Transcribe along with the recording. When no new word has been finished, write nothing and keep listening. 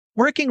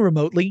Working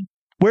remotely,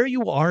 where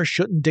you are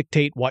shouldn't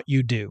dictate what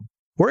you do.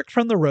 Work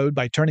from the road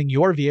by turning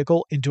your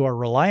vehicle into a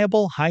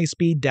reliable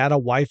high-speed data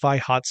Wi-Fi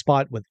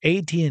hotspot with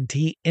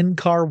AT&T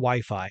in-car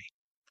Wi-Fi.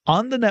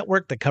 On the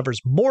network that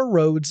covers more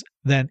roads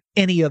than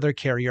any other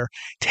carrier,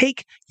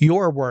 take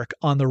your work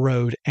on the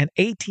road and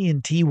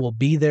AT&T will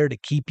be there to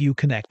keep you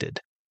connected.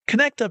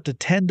 Connect up to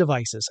 10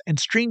 devices and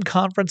stream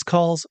conference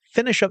calls,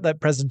 finish up that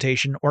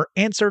presentation, or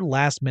answer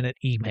last-minute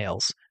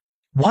emails.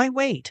 Why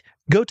wait?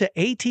 Go to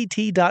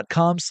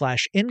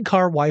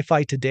att.com/in-car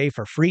Wi-Fi today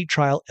for free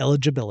trial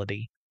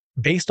eligibility.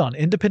 Based on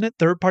independent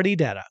third-party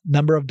data,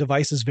 number of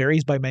devices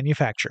varies by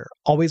manufacturer.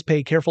 Always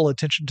pay careful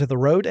attention to the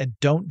road and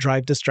don't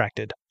drive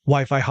distracted.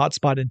 Wi-Fi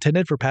hotspot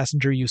intended for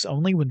passenger use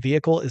only when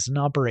vehicle is in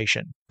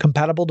operation.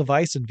 Compatible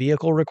device and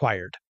vehicle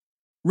required.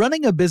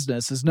 Running a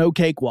business is no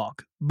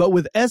cakewalk, but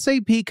with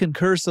SAP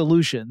Concur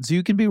Solutions,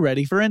 you can be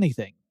ready for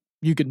anything.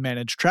 You can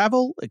manage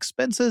travel,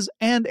 expenses,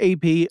 and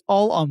AP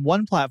all on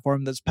one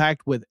platform that's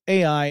packed with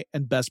AI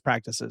and best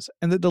practices,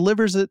 and that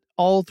delivers it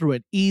all through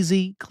an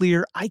easy,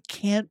 clear, I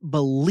can't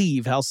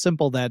believe how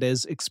simple that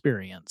is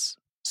experience.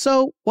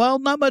 So, while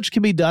not much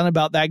can be done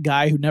about that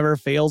guy who never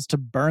fails to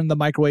burn the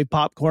microwave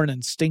popcorn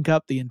and stink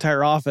up the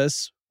entire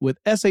office, with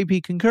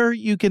SAP Concur,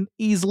 you can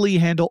easily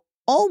handle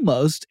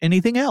almost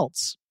anything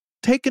else.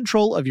 Take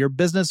control of your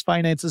business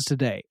finances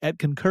today at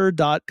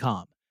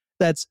concur.com.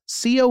 That's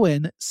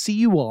CONCUR.com.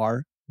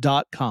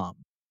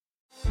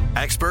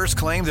 Experts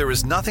claim there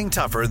is nothing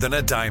tougher than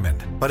a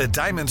diamond. But at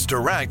Diamonds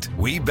Direct,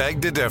 we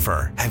beg to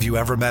differ. Have you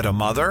ever met a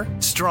mother?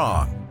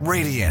 Strong,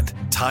 radiant,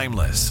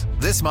 timeless.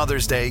 This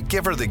Mother's Day,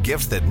 give her the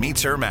gift that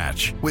meets her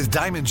match. With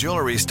diamond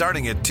jewelry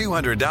starting at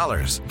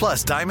 $200.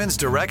 Plus Diamonds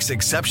Direct's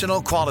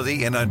exceptional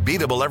quality and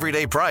unbeatable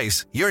everyday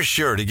price, you're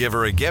sure to give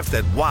her a gift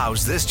that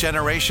wows this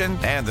generation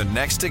and the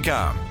next to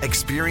come.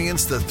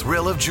 Experience the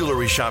thrill of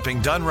jewelry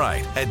shopping done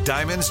right at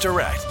Diamonds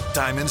Direct.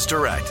 Diamonds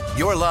Direct.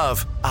 Your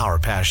love, our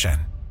passion.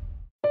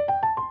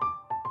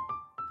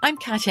 I'm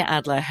Katya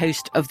Adler,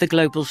 host of The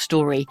Global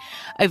Story.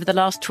 Over the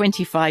last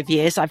 25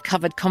 years, I've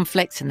covered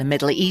conflicts in the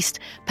Middle East,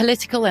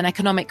 political and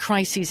economic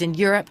crises in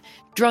Europe,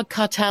 drug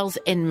cartels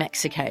in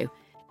Mexico.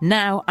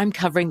 Now I'm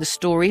covering the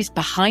stories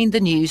behind the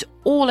news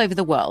all over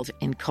the world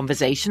in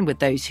conversation with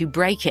those who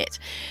break it.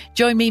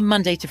 Join me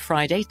Monday to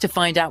Friday to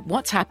find out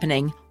what's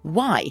happening,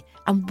 why,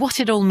 and what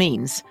it all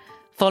means.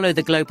 Follow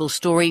The Global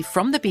Story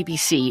from the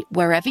BBC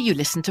wherever you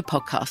listen to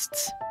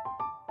podcasts.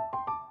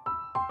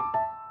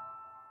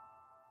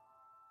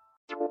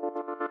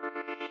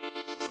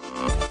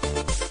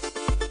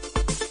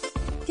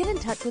 Get in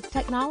touch with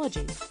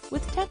technology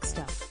with Tech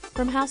Stuff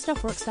from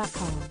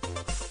HowStuffWorks.com.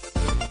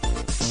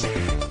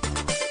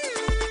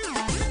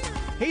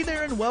 Hey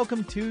there and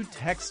welcome to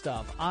Tech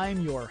Stuff.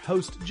 I'm your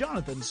host,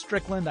 Jonathan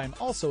Strickland. I'm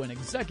also an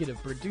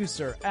executive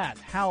producer at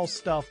How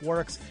Stuff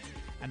Works,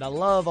 and I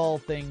love all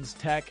things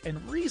tech.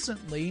 And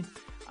recently,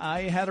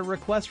 I had a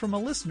request from a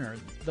listener.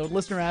 The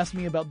listener asked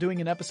me about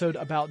doing an episode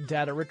about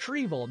data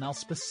retrieval. Now,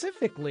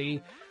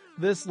 specifically,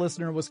 this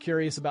listener was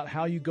curious about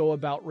how you go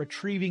about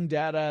retrieving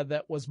data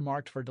that was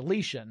marked for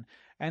deletion.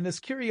 And this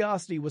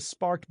curiosity was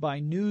sparked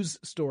by news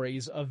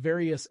stories of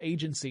various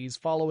agencies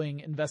following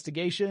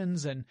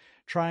investigations and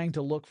trying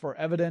to look for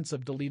evidence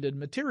of deleted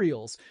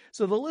materials.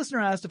 So the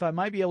listener asked if I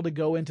might be able to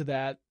go into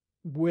that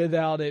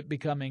without it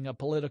becoming a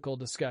political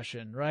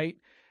discussion, right?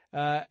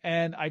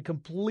 And I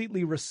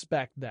completely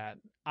respect that.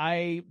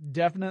 I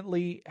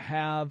definitely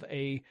have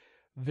a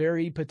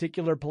very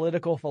particular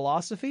political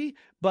philosophy,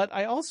 but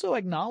I also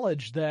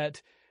acknowledge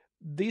that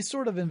these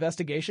sort of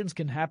investigations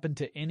can happen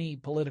to any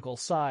political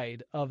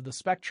side of the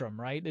spectrum,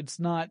 right?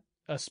 It's not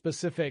a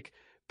specific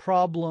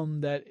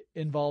problem that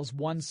involves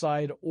one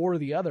side or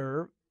the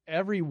other.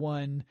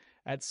 Everyone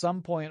at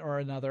some point or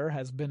another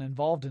has been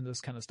involved in this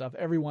kind of stuff.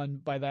 Everyone,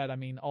 by that I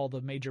mean all the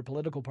major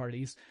political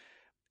parties,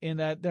 in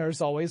that there's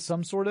always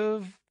some sort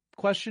of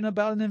question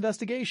about an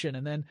investigation.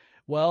 And then,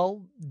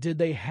 well, did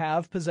they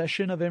have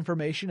possession of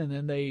information and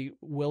then they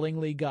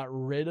willingly got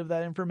rid of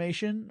that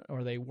information,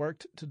 or they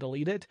worked to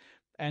delete it?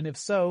 And if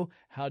so,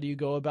 how do you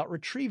go about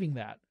retrieving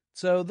that?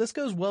 So this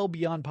goes well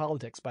beyond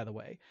politics, by the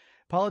way.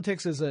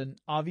 Politics is an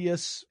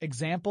obvious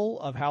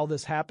example of how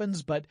this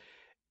happens, but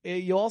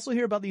you'll also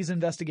hear about these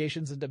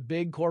investigations into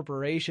big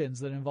corporations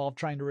that involve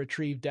trying to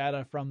retrieve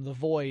data from the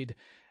void.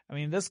 I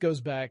mean, this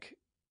goes back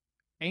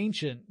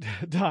ancient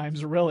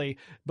times, really,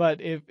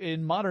 but if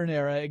in modern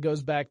era, it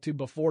goes back to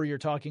before you're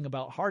talking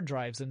about hard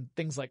drives and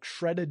things like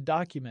shredded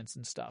documents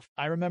and stuff.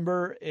 I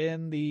remember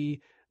in the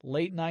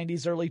late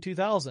 90s, early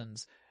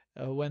 2000s,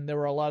 when there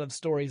were a lot of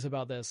stories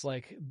about this,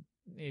 like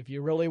if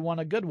you really want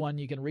a good one,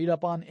 you can read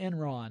up on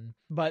Enron.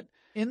 But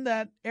in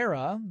that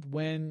era,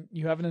 when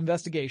you have an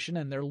investigation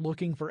and they're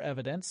looking for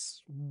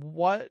evidence,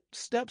 what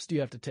steps do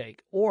you have to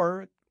take?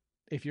 Or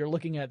if you're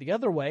looking at the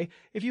other way,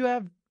 if you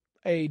have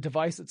a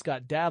device that's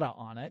got data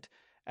on it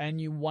and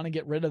you want to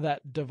get rid of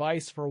that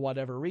device for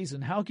whatever reason,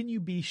 how can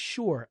you be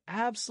sure,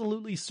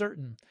 absolutely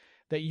certain,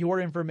 that your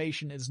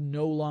information is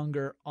no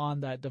longer on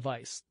that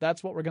device?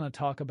 That's what we're going to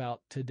talk about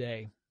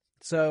today.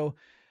 So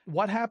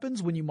what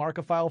happens when you mark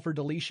a file for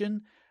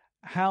deletion?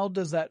 how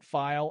does that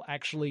file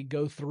actually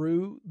go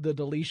through the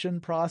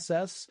deletion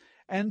process?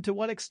 And to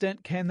what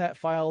extent can that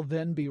file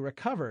then be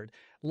recovered?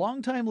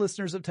 Longtime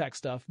listeners of Tech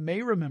Stuff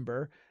may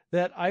remember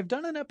that I've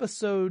done an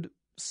episode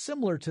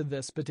similar to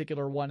this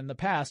particular one in the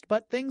past,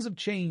 but things have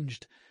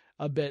changed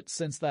a bit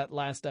since that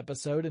last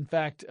episode. In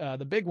fact,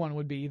 the big one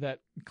would be that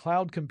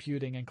cloud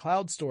computing and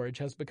cloud storage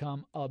has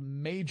become a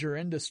major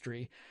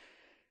industry,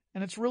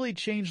 and it's really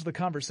changed the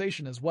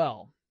conversation as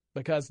well,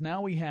 because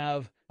now we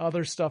have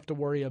other stuff to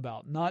worry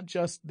about, not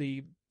just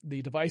the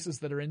devices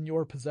that are in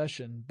your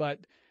possession, but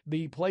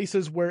the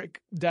places where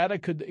data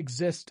could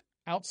exist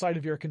outside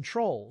of your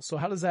control. So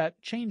how does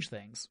that change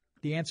things?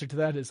 The answer to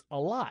that is a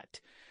lot.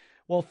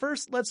 Well,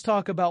 first, let's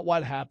talk about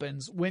what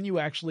happens when you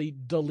actually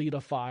delete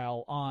a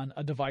file on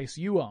a device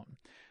you own.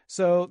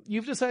 So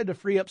you've decided to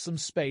free up some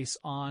space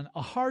on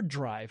a hard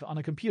drive on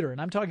a computer,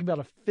 and I'm talking about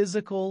a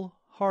physical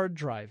hard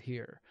drive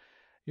here.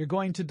 You're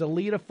going to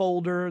delete a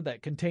folder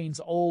that contains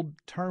old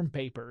term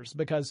papers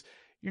because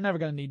you're never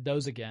going to need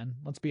those again.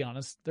 Let's be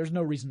honest. There's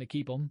no reason to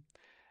keep them.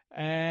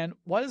 And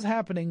what is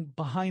happening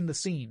behind the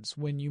scenes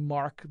when you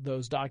mark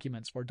those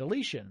documents for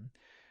deletion?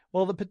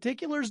 Well, the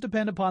particulars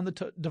depend upon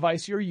the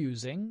device you're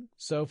using.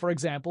 So, for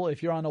example,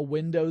 if you're on a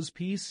Windows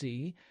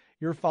PC,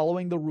 you're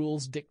following the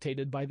rules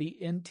dictated by the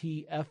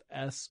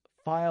NTFS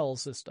file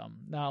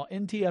system. Now,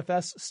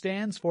 NTFS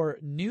stands for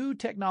New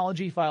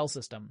Technology File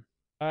System.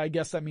 I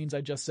guess that means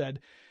I just said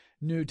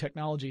New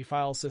Technology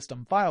File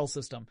System,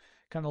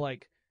 kind of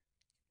like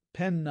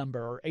PIN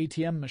number or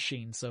ATM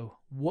machine. So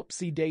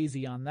whoopsie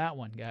daisy on that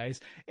one, guys.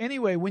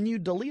 Anyway, when you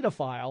delete a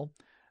file,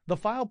 the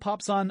file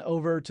pops on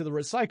over to the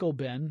recycle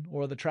bin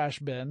or the trash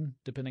bin,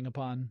 depending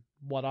upon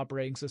what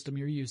operating system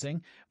you're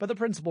using, but the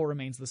principle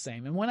remains the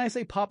same. And when I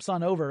say pops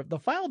on over, the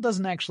file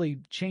doesn't actually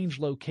change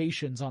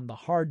locations on the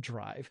hard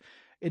drive.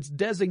 Its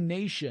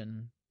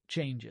designation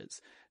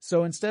changes.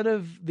 So instead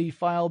of the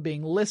file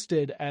being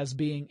listed as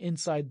being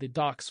inside the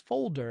docs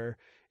folder,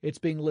 it's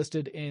being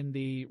listed in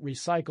the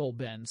recycle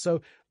bin.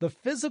 So the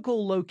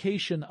physical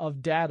location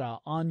of data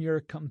on your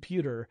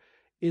computer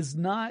is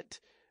not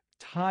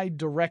tied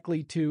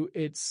directly to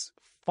its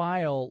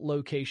file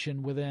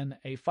location within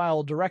a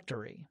file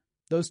directory.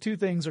 Those two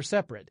things are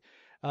separate.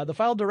 The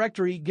file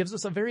directory gives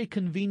us a very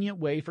convenient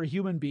way for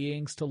human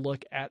beings to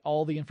look at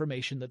all the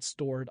information that's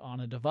stored on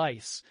a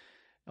device,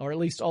 or at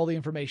least all the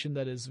information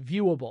that is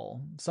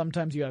viewable.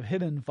 Sometimes you have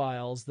hidden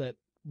files that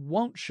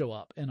won't show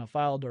up in a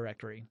file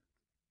directory.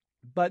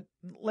 But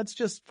let's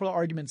just, for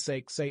argument's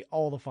sake, say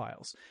all the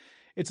files.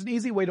 It's an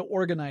easy way to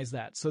organize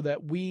that so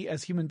that we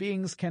as human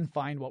beings can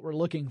find what we're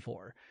looking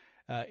for.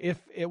 If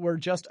it were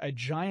just a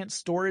giant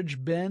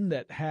storage bin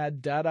that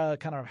had data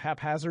kind of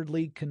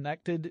haphazardly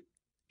connected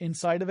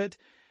inside of it,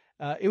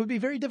 it would be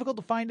very difficult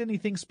to find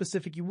anything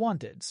specific you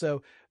wanted.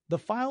 So the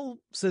file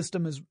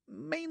system is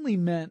mainly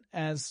meant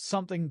as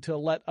something to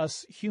let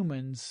us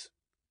humans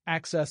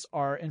access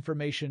our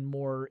information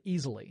more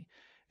easily.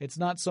 It's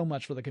not so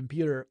much for the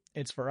computer,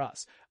 it's for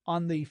us.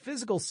 On the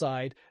physical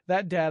side,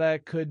 that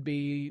data could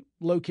be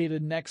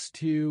located next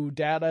to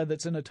data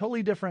that's in a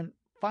totally different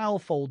file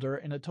folder,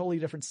 in a totally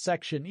different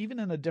section, even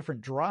in a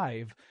different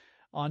drive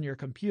on your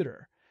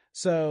computer.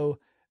 So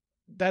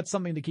that's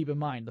something to keep in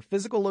mind. The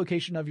physical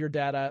location of your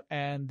data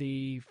and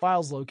the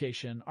file's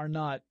location are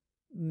not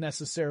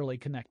necessarily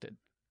connected.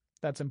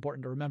 That's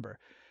important to remember.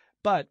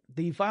 But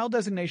the file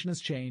designation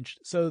has changed,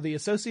 so the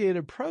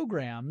associated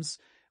programs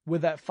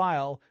with that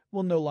file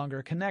will no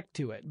longer connect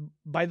to it.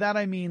 By that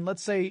I mean,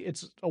 let's say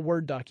it's a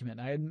Word document.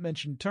 I had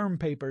mentioned term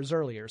papers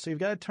earlier. So you've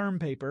got a term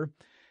paper.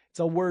 It's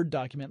a Word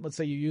document. Let's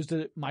say you used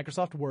it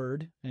Microsoft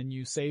Word and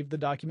you saved the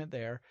document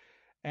there.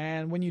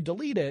 And when you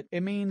delete it,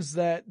 it means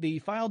that the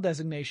file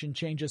designation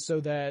changes so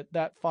that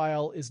that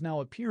file is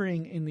now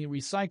appearing in the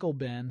recycle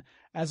bin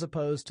as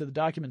opposed to the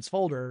documents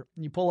folder.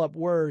 You pull up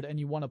Word and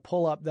you want to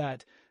pull up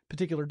that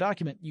particular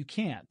document, you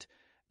can't,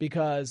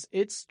 because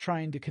it's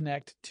trying to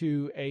connect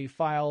to a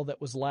file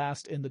that was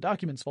last in the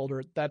documents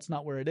folder. That's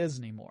not where it is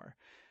anymore.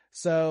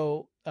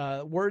 So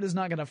Word is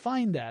not going to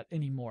find that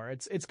anymore.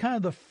 It's kind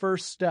of the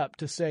first step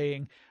to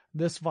saying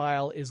this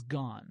file is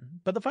gone.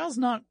 But the file's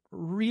not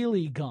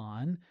really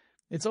gone.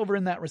 It's over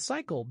in that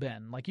recycle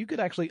bin. Like, you could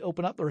actually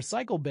open up the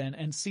recycle bin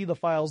and see the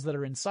files that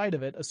are inside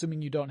of it,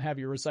 assuming you don't have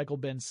your recycle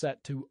bin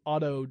set to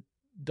auto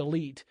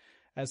delete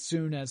as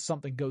soon as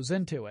something goes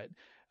into it.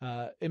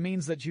 It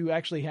means that you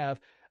actually have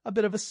a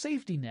bit of a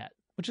safety net,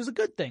 which is a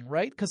good thing,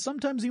 right? Because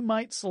sometimes you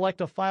might select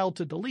a file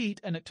to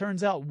delete and it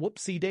turns out,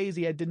 whoopsie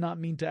daisy, I did not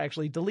mean to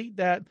actually delete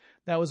that.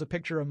 That was a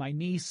picture of my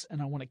niece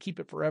and I want to keep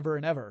it forever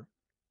and ever.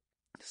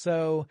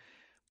 So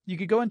you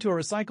could go into a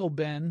recycle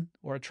bin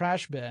or a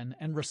trash bin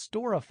and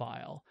restore a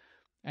file.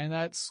 And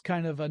that's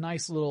kind of a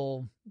nice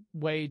little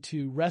way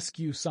to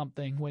rescue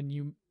something when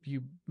you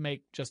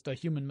make just a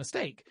human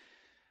mistake.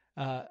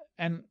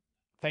 And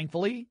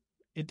thankfully,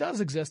 it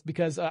does exist,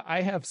 because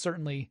I have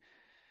certainly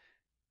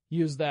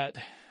used that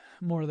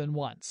more than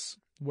once,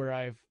 where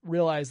I've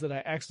realized that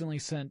I accidentally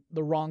sent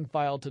the wrong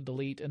file to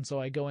delete, and so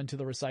I go into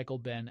the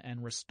recycle bin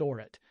and restore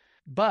it.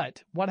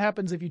 But what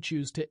happens if you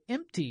choose to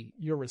empty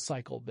your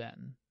recycle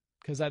bin?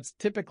 Because that's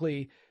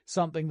typically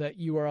something that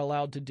you are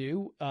allowed to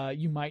do.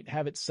 You might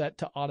have it set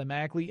to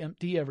automatically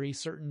empty every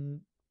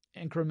certain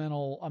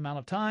incremental amount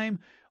of time,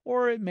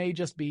 or it may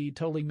just be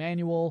totally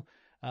manual,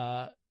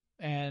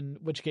 in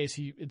which case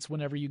it's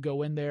whenever you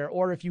go in there,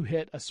 or if you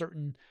hit a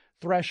certain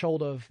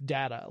threshold of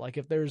data. Like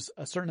if there's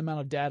a certain amount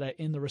of data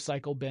in the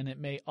recycle bin, it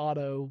may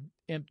auto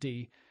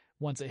empty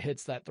once it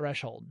hits that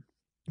threshold.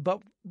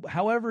 But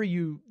however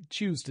you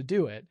choose to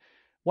do it,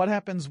 what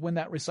happens when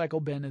that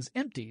recycle bin is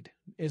emptied?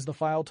 Is the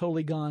file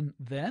totally gone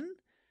then?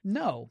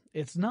 No,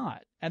 it's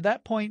not. At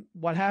that point,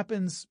 what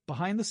happens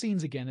behind the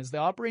scenes again is the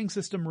operating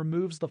system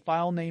removes the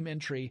file name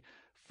entry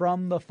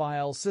from the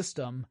file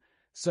system.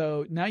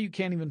 So now you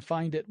can't even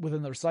find it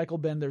within the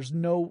recycle bin. There's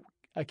no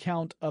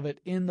account of it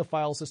in the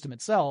file system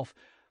itself.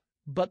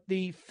 But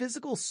the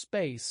physical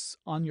space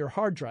on your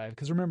hard drive,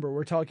 because remember,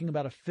 we're talking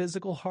about a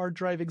physical hard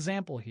drive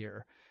example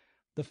here.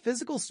 The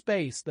physical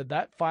space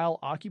that file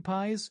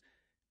occupies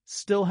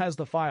still has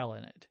the file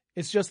in it.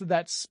 It's just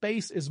that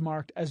space is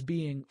marked as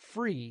being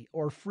free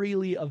or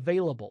freely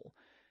available.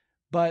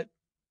 But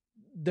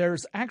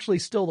there's actually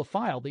still the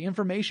file, the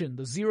information,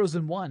 the zeros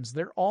and ones,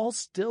 they're all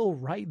still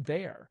right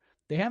there.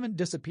 They haven't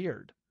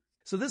disappeared.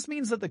 So this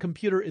means that the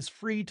computer is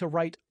free to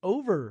write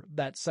over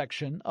that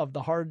section of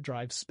the hard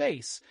drive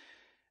space.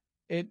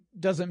 It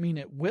doesn't mean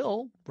it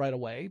will right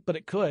away, but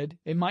it could.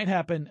 It might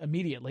happen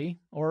immediately,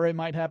 or it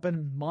might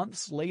happen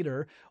months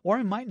later, or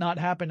it might not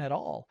happen at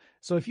all.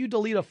 So if you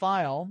delete a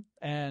file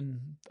and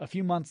a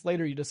few months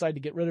later you decide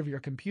to get rid of your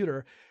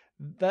computer,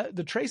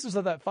 the traces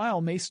of that file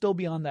may still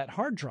be on that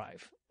hard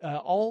drive.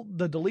 All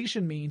the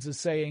deletion means is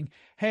saying,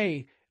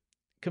 hey,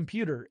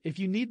 computer, if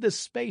you need this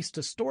space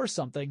to store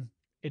something,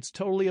 it's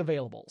totally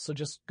available. So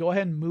just go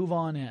ahead and move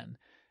on in.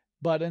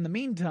 But in the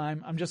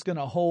meantime, I'm just going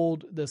to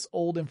hold this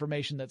old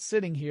information that's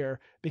sitting here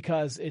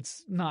because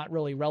it's not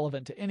really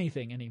relevant to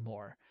anything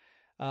anymore.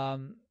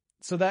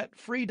 So that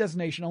free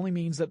designation only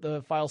means that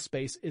the file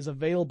space is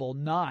available,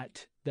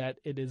 not that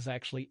it is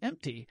actually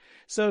empty.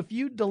 So if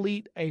you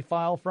delete a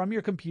file from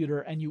your computer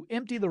and you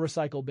empty the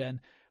recycle bin,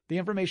 the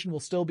information will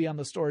still be on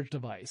the storage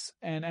device.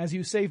 And as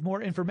you save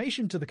more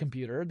information to the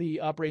computer,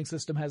 the operating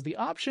system has the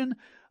option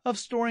of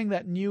storing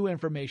that new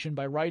information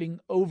by writing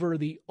over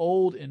the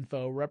old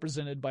info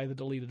represented by the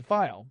deleted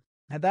file.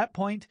 At that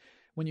point,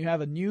 when you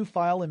have a new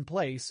file in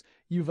place,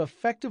 you've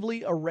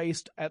effectively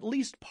erased at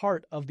least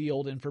part of the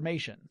old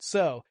information.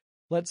 So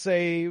let's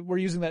say we're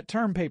using that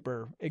term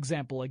paper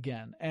example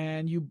again,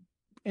 and you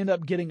end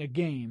up getting a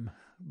game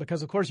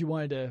because, of course, you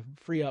wanted to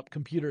free up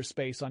computer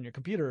space on your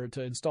computer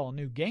to install a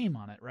new game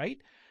on it,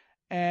 right?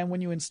 And when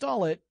you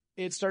install it,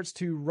 it starts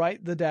to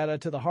write the data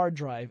to the hard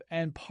drive,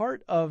 and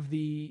part of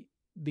the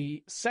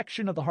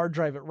section of the hard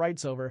drive it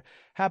writes over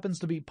happens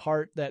to be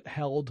part that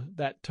held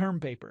that term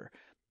paper.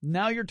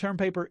 Now your term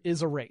paper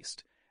is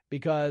erased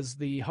because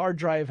the hard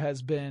drive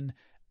has been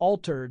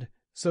altered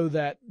so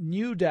that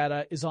new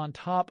data is on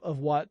top of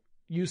what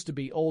used to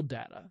be old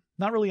data.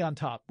 Not really on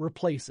top,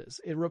 replaces.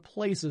 It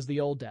replaces the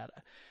old data,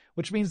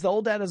 which means the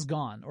old data is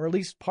gone, or at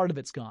least part of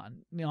it's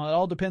gone. You know, it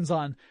all depends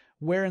on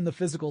where in the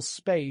physical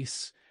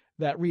space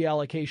that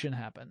reallocation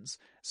happens.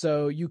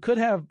 So you could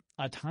have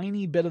a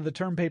tiny bit of the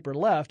term paper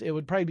left. It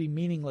would probably be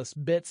meaningless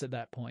bits at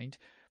that point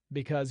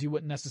because you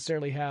wouldn't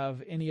necessarily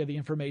have any of the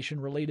information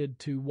related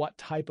to what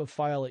type of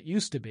file it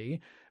used to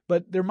be.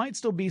 But there might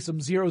still be some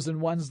zeros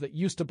and ones that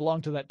used to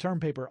belong to that term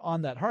paper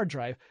on that hard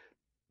drive.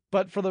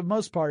 But for the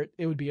most part,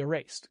 it would be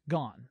erased,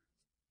 gone,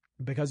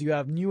 because you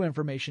have new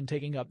information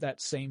taking up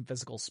that same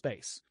physical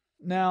space.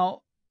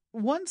 Now,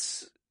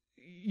 once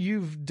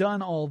you've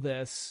done all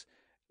this,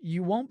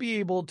 you won't be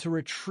able to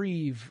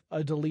retrieve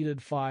a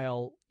deleted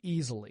file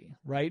easily,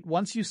 right?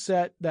 Once you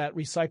set that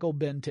recycle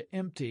bin to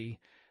empty,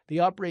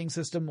 the operating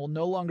system will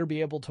no longer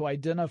be able to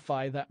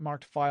identify that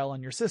marked file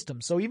on your system.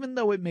 So even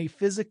though it may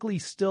physically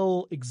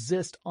still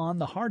exist on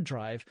the hard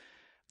drive,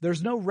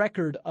 there's no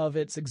record of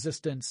its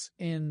existence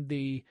in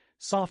the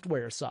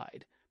software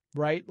side,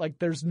 right? Like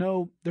there's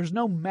no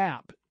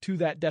map to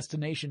that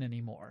destination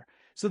anymore.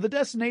 So the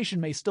destination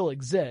may still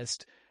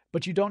exist,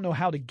 but you don't know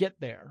how to get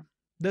there.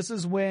 This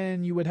is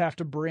when you would have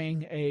to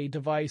bring a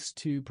device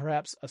to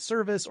perhaps a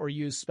service or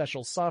use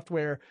special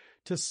software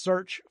to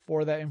search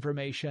for that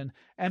information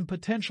and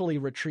potentially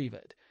retrieve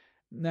it.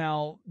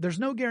 Now, there's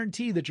no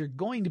guarantee that you're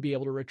going to be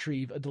able to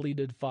retrieve a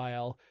deleted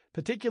file,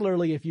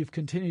 particularly if you've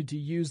continued to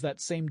use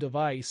that same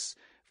device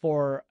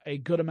for a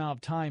good amount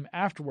of time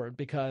afterward,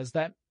 because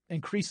that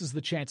increases the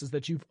chances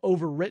that you've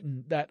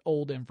overwritten that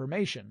old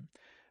information.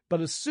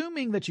 But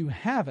assuming that you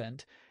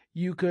haven't,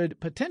 you could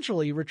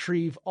potentially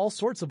retrieve all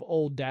sorts of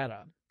old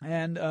data.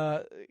 And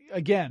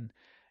again,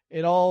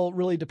 it all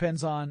really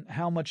depends on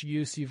how much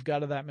use you've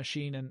got of that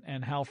machine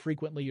and how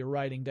frequently you're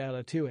writing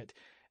data to it.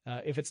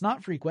 If it's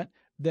not frequent,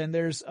 then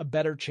there's a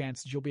better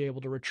chance that you'll be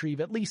able to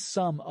retrieve at least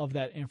some of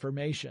that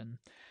information.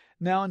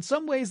 Now, in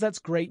some ways, that's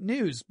great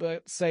news,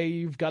 but say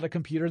you've got a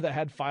computer that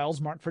had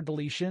files marked for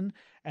deletion,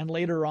 and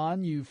later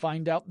on you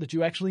find out that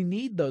you actually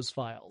need those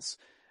files.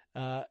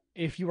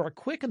 If you are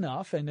quick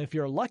enough and if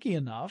you're lucky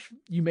enough,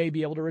 you may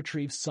be able to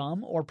retrieve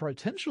some or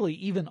potentially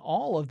even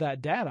all of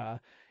that data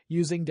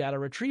using data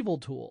retrieval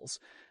tools.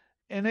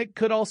 And it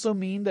could also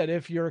mean that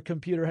if your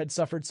computer had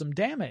suffered some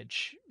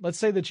damage, let's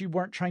say that you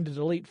weren't trying to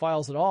delete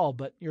files at all,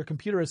 but your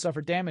computer has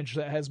suffered damage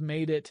that has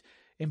made it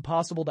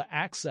impossible to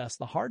access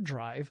the hard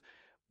drive,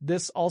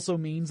 this also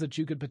means that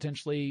you could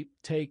potentially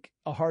take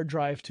a hard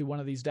drive to one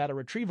of these data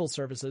retrieval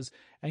services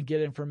and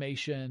get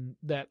information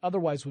that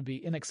otherwise would be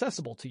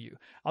inaccessible to you.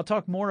 I'll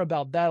talk more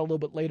about that a little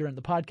bit later in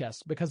the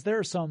podcast because there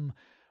are some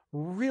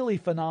really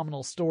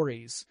phenomenal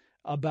stories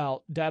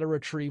about data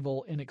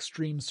retrieval in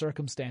extreme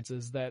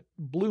circumstances that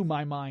blew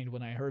my mind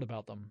when I heard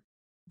about them.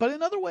 But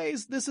in other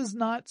ways, this is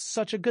not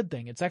such a good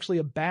thing. It's actually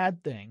a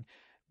bad thing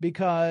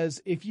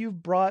because if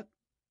you've brought,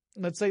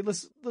 let's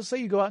say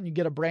you go out and you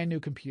get a brand new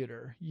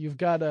computer. You've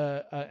got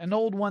an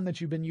old one that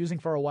you've been using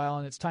for a while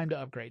and it's time to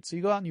upgrade. So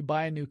you go out and you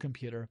buy a new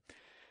computer.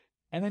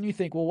 And then you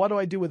think, well, what do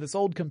I do with this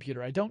old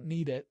computer? I don't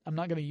need it. I'm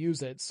not going to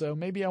use it. So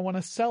maybe I want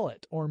to sell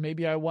it or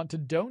maybe I want to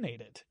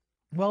donate it.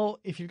 Well,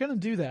 if you're going to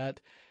do that,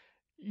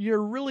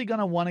 you're really going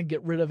to want to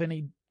get rid of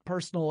any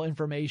personal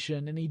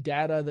information, any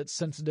data that's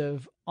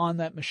sensitive on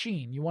that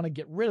machine. You want to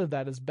get rid of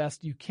that as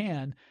best you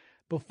can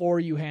before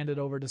you hand it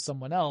over to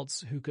someone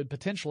else who could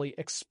potentially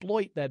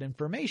exploit that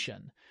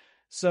information.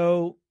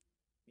 So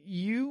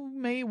you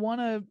may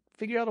want to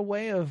figure out a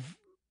way of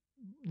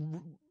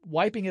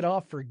wiping it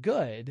off for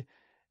good.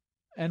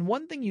 And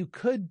one thing you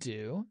could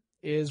do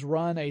is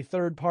run a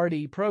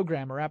third-party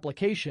program or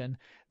application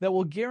that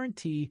will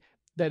guarantee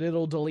that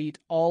it'll delete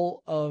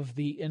all of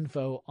the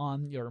info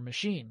on your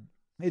machine.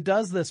 It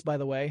does this, by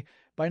the way,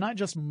 by not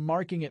just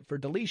marking it for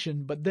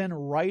deletion, but then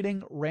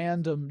writing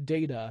random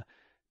data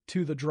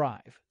to the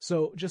drive.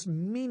 So just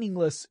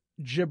meaningless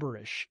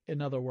gibberish,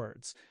 in other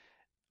words,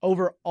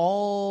 over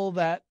all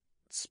that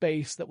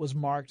space that was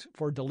marked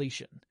for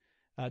deletion.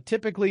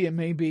 Typically, it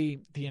may be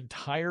the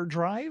entire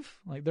drive.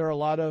 Like there are a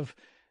lot of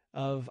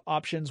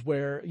options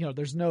where,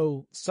 there's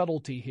no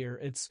subtlety here.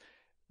 It's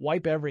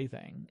wipe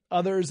everything.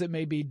 Others, it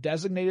may be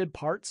designated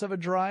parts of a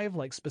drive,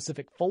 like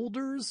specific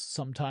folders.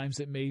 Sometimes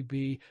it may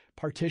be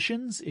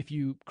partitions. If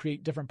you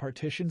create different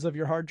partitions of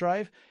your hard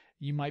drive,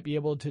 you might be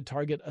able to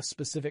target a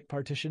specific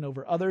partition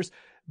over others.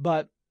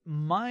 But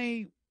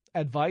my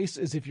advice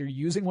is if you're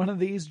using one of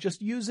these,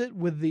 just use it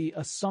with the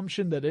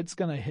assumption that it's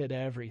going to hit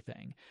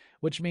everything,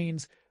 which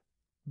means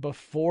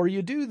before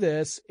you do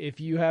this, if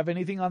you have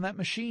anything on that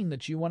machine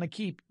that you want to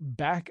keep,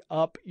 back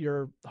up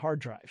your hard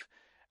drive.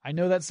 I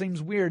know that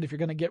seems weird if you're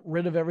going to get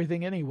rid of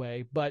everything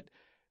anyway, but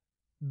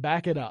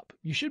back it up.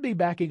 You should be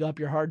backing up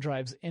your hard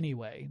drives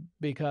anyway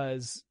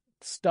because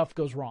stuff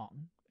goes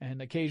wrong.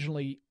 And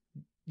occasionally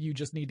you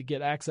just need to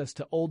get access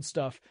to old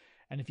stuff.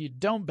 And if you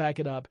don't back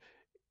it up,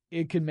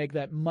 it can make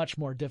that much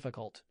more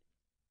difficult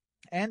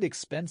and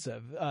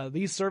expensive.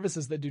 These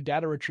services that do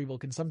data retrieval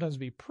can sometimes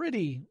be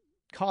pretty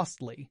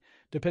costly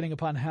depending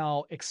upon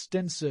how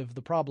extensive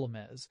the problem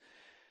is.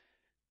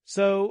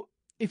 So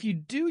if you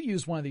do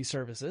use one of these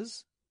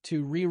services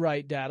to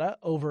rewrite data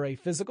over a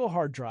physical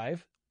hard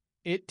drive,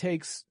 it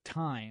takes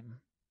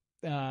time.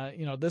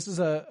 This is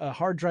a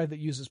hard drive that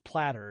uses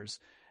platters,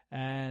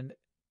 and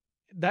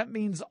that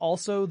means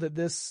also that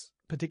this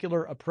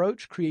particular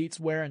approach creates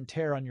wear and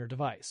tear on your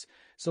device.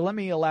 So let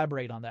me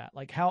elaborate on that.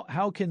 Like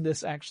how can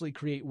this actually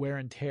create wear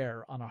and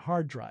tear on a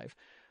hard drive?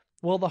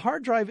 Well, the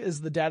hard drive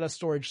is the data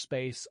storage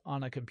space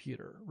on a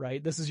computer,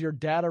 right? This is your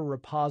data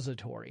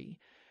repository.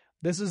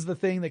 This is the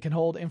thing that can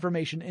hold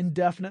information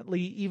indefinitely,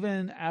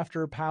 even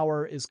after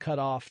power is cut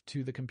off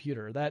to the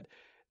computer. That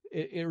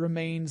it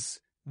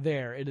remains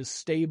there. It is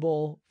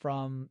stable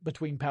from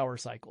between power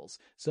cycles.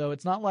 So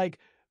it's not like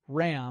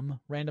RAM,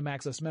 random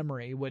access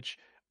memory, which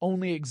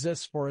only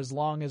exists for as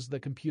long as the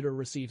computer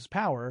receives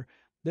power.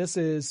 This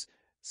is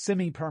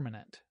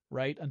semi-permanent,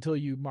 right? Until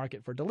you mark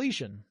it for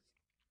deletion.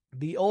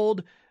 The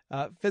old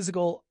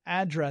physical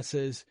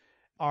addresses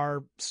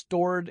are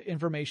stored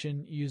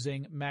information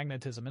using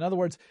magnetism. In other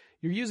words,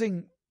 you're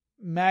using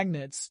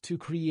magnets to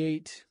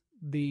create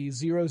the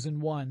zeros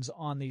and ones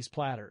on these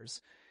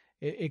platters.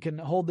 It can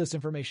hold this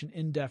information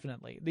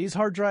indefinitely. These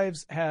hard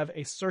drives have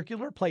a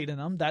circular plate in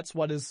them. That's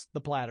what is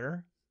the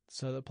platter.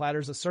 So the platter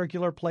is a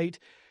circular plate.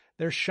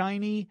 They're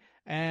shiny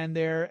and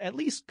they're at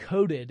least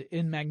coated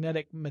in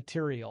magnetic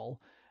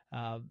material.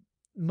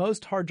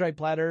 Most hard drive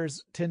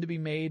platters tend to be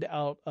made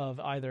out of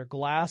either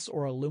glass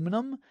or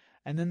aluminum,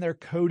 and then they're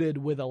coated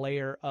with a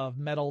layer of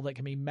metal that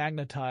can be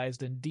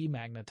magnetized and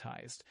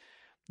demagnetized.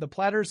 The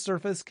platter's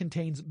surface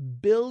contains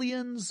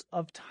billions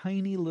of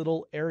tiny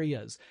little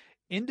areas,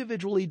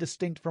 individually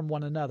distinct from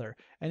one another,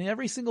 and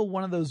every single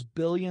one of those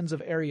billions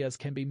of areas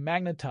can be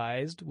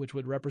magnetized, which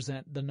would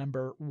represent the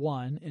number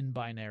 1 in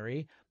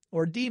binary,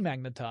 or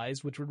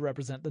demagnetized, which would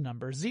represent the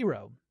number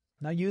 0.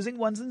 Now, using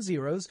ones and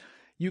zeros,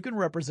 you can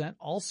represent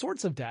all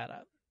sorts of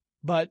data,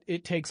 but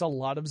it takes a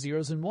lot of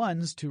zeros and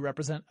ones to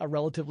represent a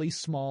relatively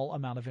small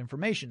amount of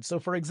information. So,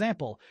 for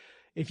example,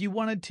 if you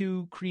wanted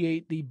to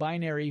create the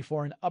binary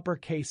for an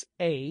uppercase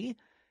A,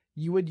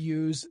 you would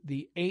use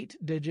the 8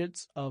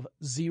 digits of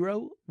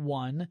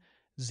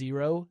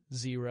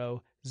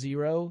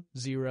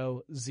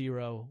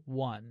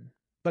 01000001.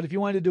 But if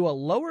you wanted to do a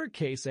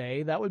lowercase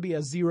a, that would be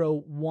a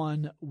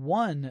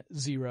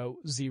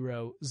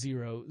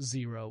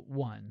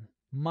 01100001.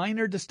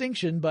 Minor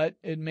distinction, but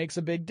it makes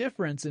a big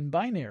difference in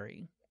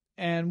binary.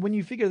 And when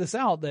you figure this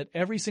out, that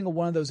every single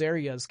one of those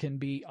areas can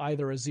be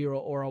either a 0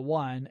 or a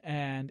 1,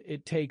 and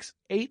it takes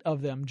 8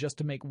 of them just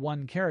to make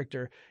one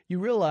character, you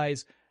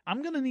realize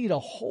I'm going to need a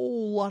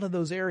whole lot of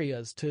those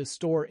areas to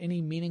store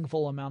any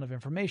meaningful amount of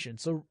information.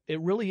 So it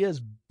really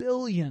is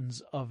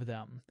billions of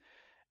them.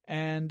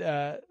 And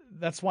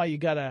that's why you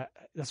gotta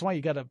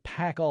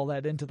pack all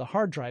that into the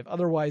hard drive.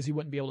 Otherwise, you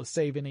wouldn't be able to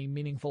save any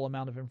meaningful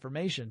amount of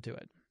information to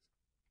it.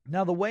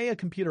 Now, the way a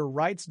computer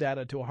writes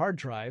data to a hard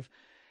drive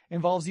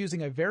involves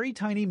using a very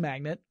tiny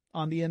magnet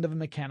on the end of a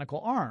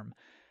mechanical arm.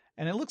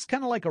 And it looks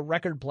kind of like a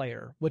record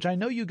player, which I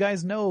know you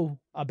guys know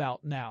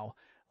about now.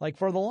 Like,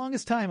 for the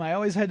longest time, I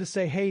always had to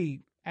say, hey,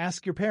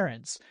 ask your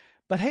parents.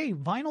 But hey,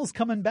 vinyl's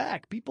coming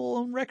back. People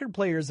own record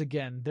players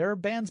again. There are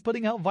bands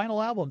putting out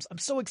vinyl albums. I'm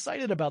so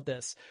excited about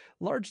this,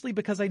 largely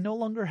because I no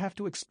longer have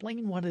to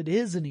explain what it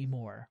is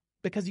anymore,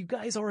 because you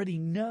guys already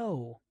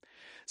know.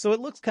 So it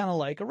looks kind of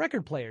like a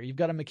record player. You've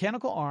got a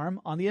mechanical arm.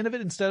 On the end of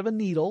it, instead of a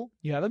needle,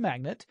 you have a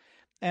magnet.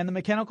 And the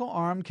mechanical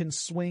arm can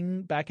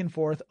swing back and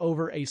forth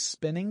over a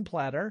spinning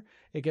platter.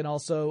 It can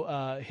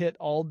also hit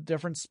all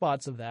different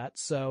spots of that.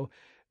 So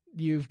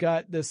you've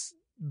got this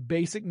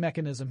basic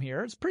mechanism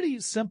here. It's pretty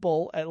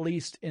simple, at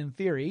least in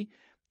theory.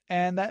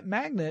 And that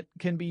magnet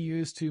can be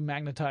used to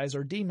magnetize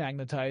or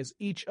demagnetize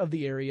each of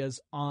the areas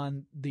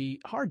on the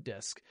hard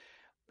disk.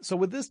 So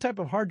with this type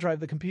of hard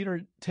drive, the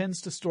computer tends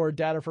to store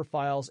data for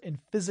files in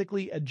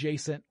physically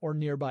adjacent or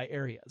nearby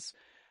areas.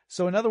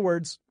 So in other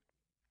words,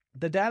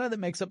 the data that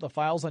makes up the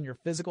files on your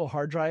physical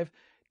hard drive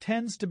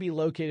tends to be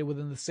located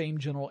within the same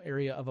general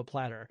area of a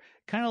platter,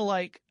 kind of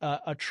like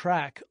a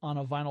track on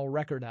a vinyl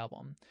record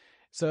album.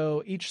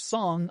 So each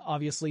song,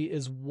 obviously,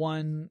 is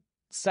one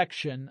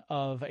section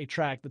of a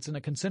track that's in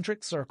a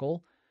concentric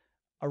circle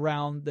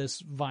around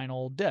this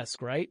vinyl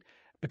disc, right?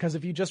 Because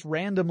if you just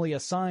randomly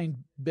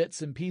assign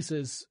bits and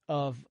pieces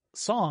of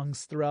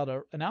songs throughout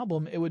an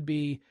album, it would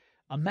be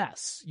a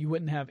mess. You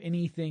wouldn't have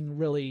anything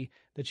really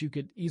that you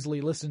could easily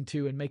listen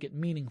to and make it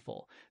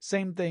meaningful.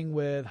 Same thing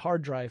with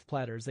hard drive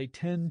platters. They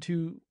tend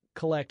to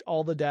collect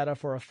all the data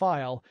for a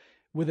file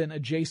within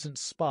adjacent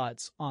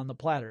spots on the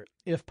platter,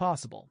 if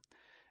possible.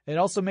 It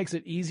also makes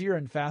it easier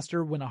and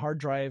faster when a hard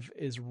drive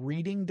is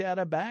reading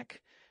data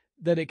back,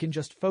 that it can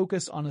just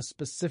focus on a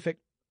specific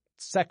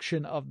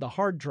section of the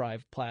hard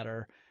drive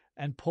platter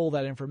and pull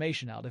that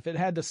information out. If it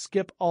had to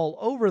skip all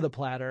over the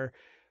platter,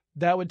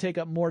 that would take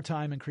up more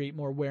time and create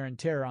more wear and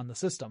tear on the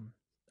system.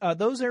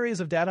 Those areas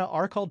of data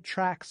are called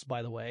tracks,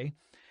 by the way,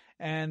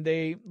 and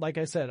they, like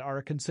I said,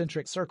 are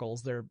concentric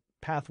circles. They're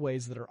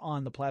pathways that are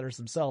on the platters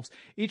themselves.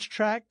 Each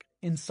track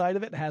inside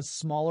of it has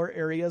smaller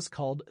areas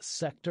called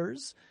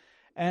sectors.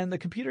 And the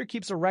computer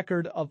keeps a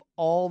record of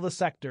all the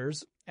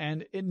sectors,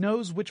 and it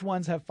knows which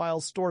ones have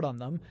files stored on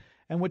them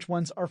and which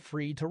ones are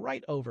free to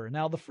write over.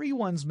 Now, the free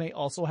ones may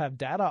also have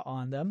data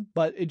on them,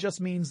 but it just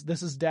means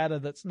this is data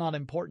that's not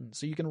important,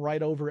 so you can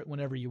write over it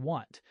whenever you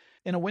want.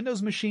 In a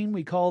Windows machine,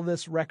 we call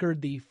this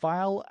record the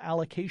File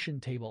Allocation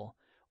Table,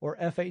 or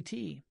FAT,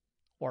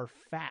 or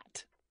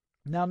FAT.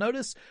 Now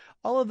notice,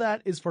 all of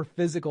that is for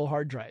physical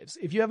hard drives.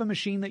 If you have a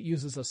machine that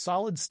uses a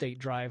solid-state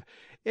drive,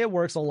 it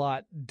works a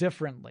lot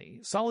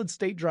differently.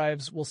 Solid-state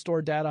drives will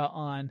store data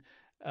on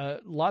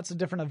lots of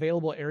different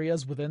available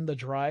areas within the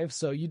drive,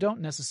 so you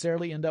don't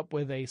necessarily end up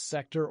with a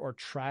sector or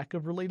track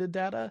of related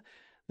data.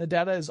 The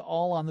data is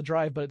all on the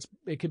drive, but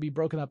it could be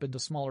broken up into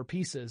smaller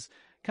pieces.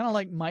 Kind of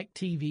like Mike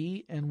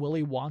TV and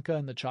Willy Wonka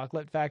and the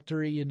Chocolate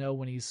Factory, you know,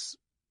 when he's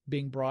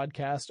being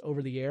broadcast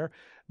over the air.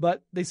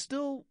 But they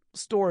still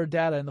store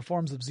data in the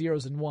forms of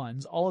zeros and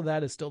ones. All of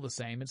that is still the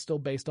same. It's still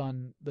based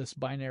on this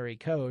binary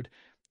code.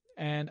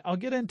 And I'll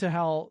get into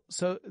how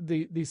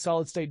these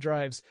solid-state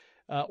drives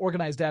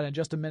organize data in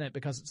just a minute,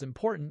 because it's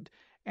important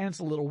and it's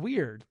a little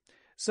weird.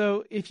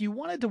 So if you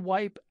wanted to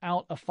wipe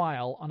out a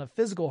file on a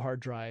physical hard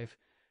drive,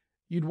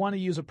 you'd want to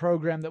use a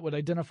program that would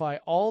identify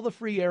all the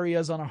free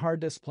areas on a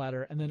hard disk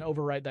platter and then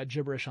overwrite that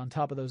gibberish on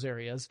top of those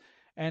areas.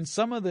 And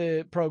some of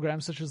the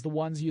programs, such as the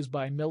ones used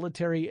by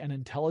military and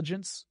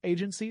intelligence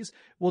agencies,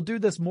 will do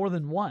this more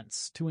than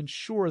once to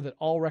ensure that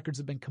all records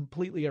have been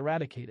completely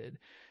eradicated.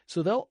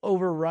 So they'll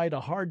overwrite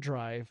a hard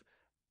drive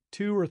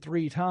 2 or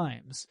 3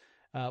 times,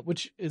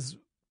 which is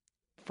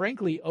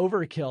frankly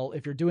overkill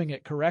if you're doing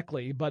it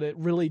correctly, but it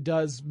really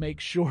does make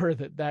sure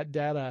that that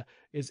data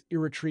is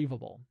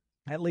irretrievable.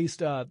 At least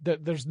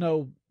there's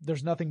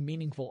nothing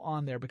meaningful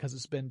on there, because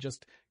it's been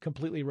just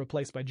completely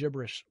replaced by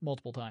gibberish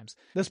multiple times.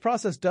 This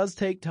process does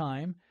take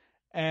time,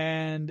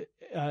 and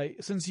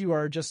since you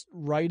are just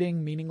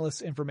writing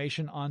meaningless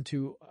information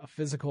onto a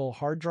physical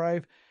hard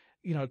drive,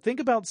 you know,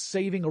 think about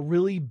saving a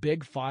really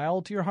big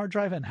file to your hard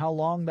drive and how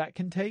long that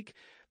can take.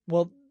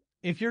 Well,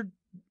 if you're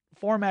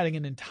formatting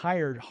an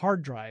entire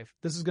hard drive,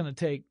 this is going to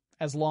take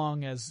as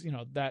long as,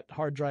 that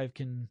hard drive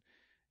can,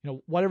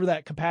 whatever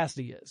that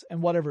capacity is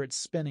and whatever its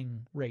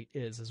spinning rate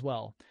is as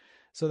well.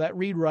 So that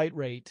read-write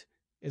rate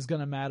is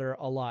going to matter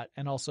a lot,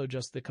 and also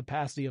just the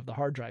capacity of the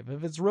hard drive.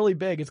 If it's really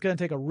big, it's going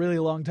to take a really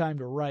long time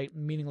to write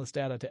meaningless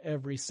data to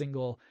every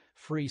single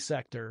free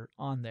sector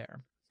on there.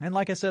 And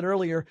like I said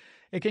earlier,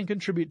 it can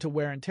contribute to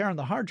wear and tear on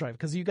the hard drive,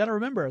 because you got to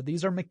remember,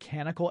 these are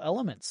mechanical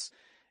elements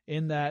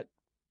in that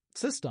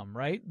system,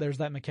 right? There's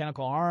that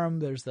mechanical arm,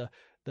 there's the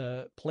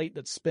plate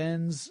that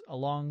spins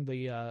along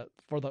the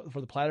for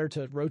the platter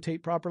to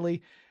rotate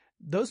properly.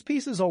 Those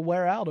pieces will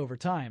wear out over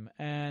time,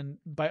 and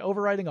by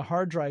overriding a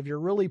hard drive, you're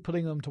really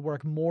putting them to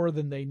work more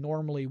than they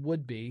normally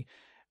would be.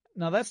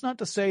 Now, that's not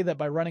to say that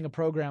by running a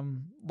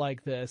program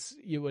like this,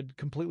 you would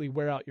completely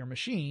wear out your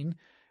machine,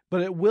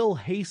 but it will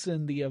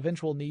hasten the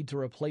eventual need to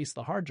replace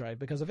the hard drive,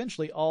 because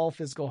eventually all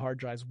physical hard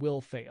drives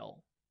will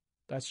fail.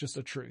 That's just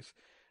the truth.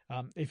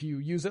 If you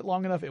use it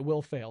long enough, it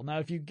will fail. Now,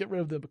 if you get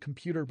rid of the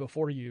computer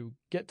before you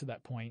get to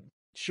that point,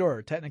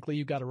 sure, technically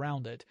you got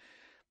around it,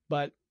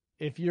 but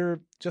if you're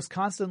just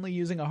constantly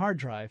using a hard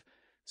drive,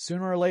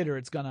 sooner or later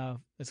it's gonna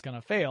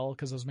fail,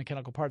 because those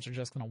mechanical parts are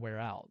just gonna wear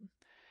out.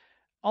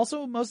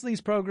 Also, most of these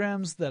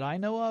programs that I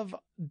know of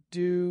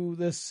do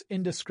this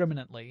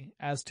indiscriminately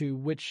as to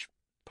which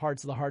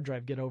parts of the hard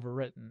drive get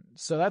overwritten.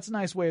 So that's a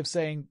nice way of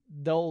saying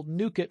they'll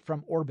nuke it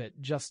from orbit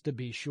just to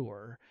be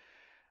sure,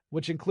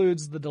 which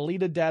includes the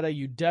deleted data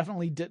you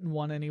definitely didn't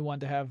want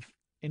anyone to have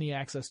any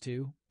access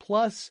to,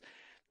 plus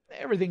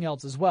everything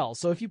else as well.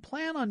 So if you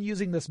plan on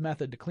using this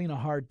method to clean a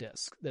hard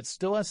disk that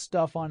still has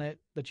stuff on it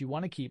that you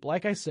want to keep,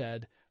 like I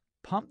said,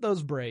 pump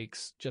those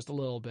brakes just a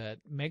little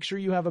bit. Make sure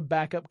you have a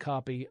backup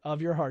copy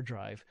of your hard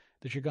drive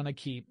that you're going to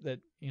keep,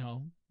 that,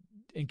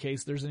 in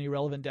case there's any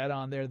relevant data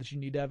on there that you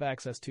need to have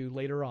access to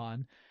later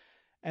on,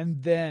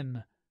 and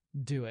then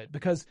do it.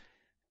 Because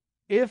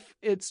if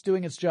it's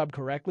doing its job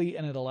correctly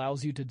and it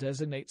allows you to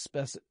designate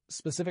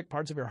specific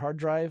parts of your hard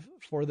drive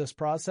for this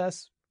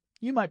process,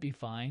 you might be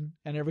fine,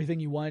 and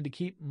everything you wanted to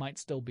keep might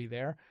still be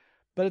there.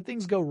 But if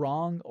things go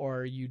wrong,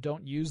 or you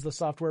don't use the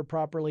software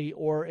properly,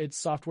 or it's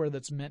software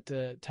that's meant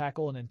to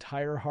tackle an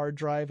entire hard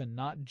drive and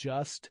not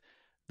just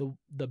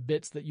the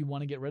bits that you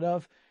want to get rid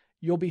of,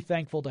 you'll be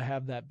thankful to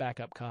have that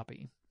backup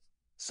copy.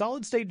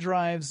 Solid-state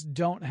drives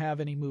don't have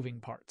any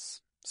moving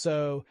parts.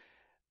 So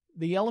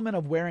the element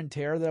of wear and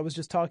tear that I was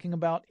just talking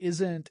about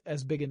isn't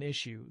as big an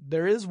issue.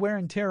 There is wear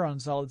and tear on a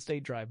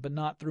solid-state drive, but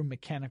not through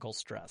mechanical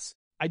stress.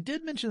 I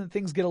did mention that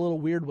things get a little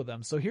weird with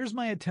them, so here's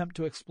my attempt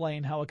to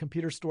explain how a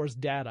computer stores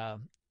data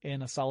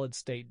in a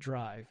solid-state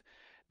drive.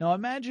 Now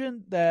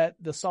imagine that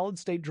the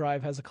solid-state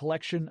drive has a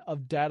collection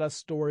of data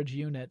storage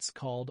units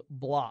called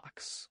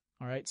blocks.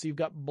 All right, so you've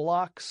got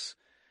blocks.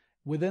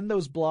 Within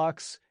those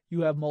blocks,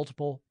 you have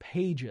multiple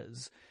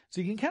pages.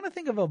 So you can kind of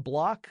think of a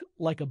block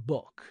like a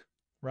book,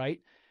 right?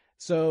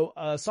 So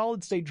a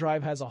solid-state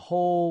drive has a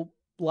whole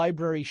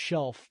library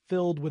shelf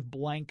filled with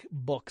blank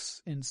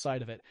books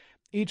inside of it.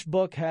 Each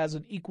book has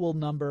an equal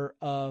number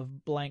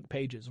of blank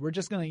pages. We're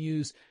just going to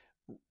use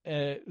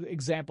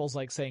examples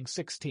like saying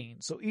 16.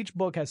 So each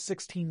book has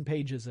 16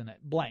 pages in it,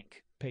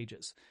 blank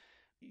pages.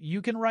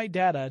 You can write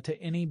data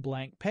to any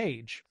blank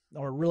page,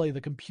 or really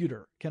the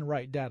computer can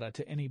write data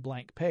to any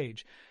blank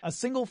page. A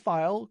single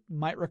file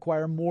might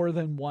require more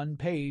than one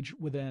page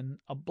within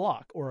a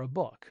block or a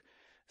book.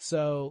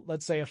 So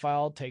let's say a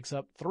file takes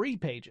up 3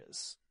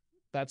 pages.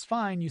 That's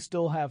fine. You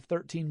still have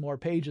 13 more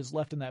pages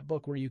left in that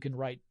book where you can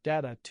write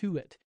data to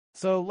it.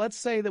 So let's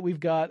say that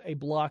we've got a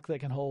block that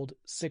can hold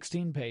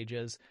 16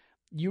 pages.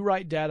 You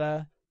write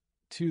data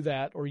to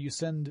that, or you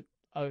send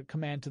a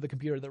command to the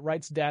computer that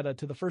writes data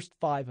to the first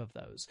 5 of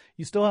those.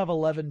 You still have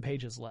 11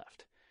 pages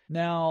left.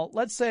 Now,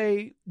 let's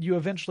say you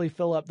eventually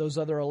fill up those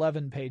other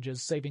 11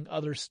 pages, saving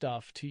other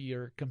stuff to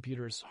your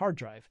computer's hard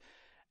drive.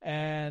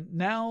 And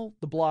now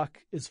the block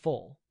is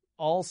full.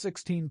 All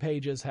 16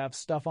 pages have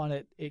stuff on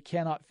it. It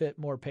cannot fit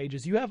more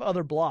pages. You have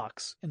other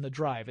blocks in the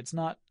drive. It's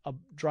not a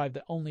drive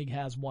that only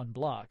has one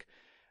block.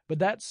 But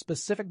that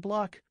specific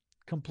block,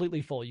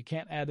 completely full. You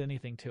can't add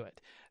anything to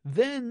it.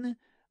 Then,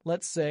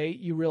 let's say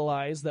you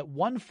realize that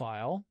one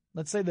file,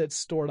 let's say that it's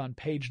stored on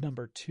page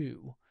number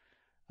 2.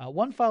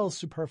 One file is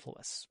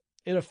superfluous.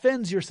 It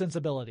offends your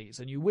sensibilities,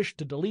 and you wish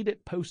to delete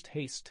it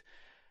post-haste.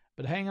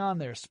 But hang on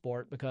there,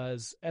 sport,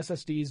 because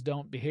SSDs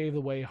don't behave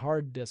the way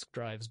hard disk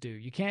drives do.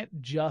 You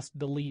can't just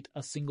delete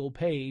a single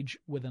page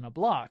within a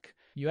block.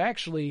 You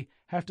actually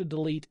have to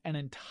delete an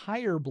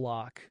entire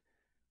block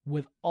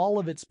with all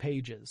of its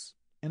pages.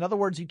 In other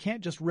words, you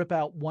can't just rip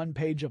out one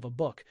page of a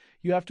book.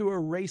 You have to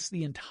erase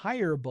the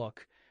entire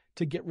book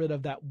to get rid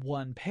of that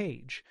one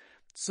page.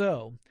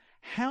 So,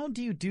 how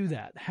do you do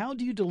that? How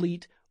do you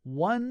delete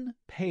one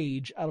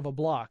page out of a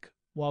block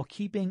while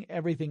keeping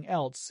everything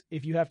else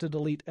if you have to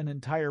delete an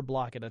entire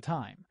block at a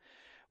time?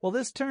 Well,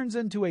 this turns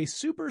into a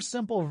super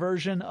simple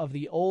version of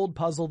the old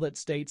puzzle that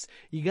states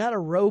you got a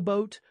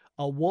rowboat,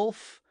 a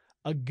wolf,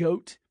 a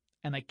goat,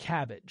 and a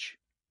cabbage.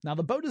 Now,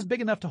 the boat is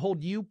big enough to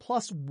hold you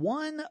plus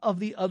one of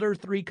the other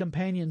 3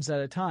 companions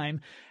at a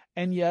time.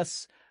 And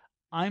yes,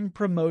 I'm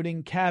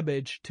promoting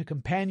cabbage to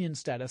companion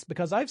status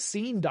because I've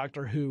seen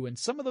Doctor Who and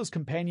some of those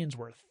companions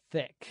were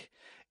thick.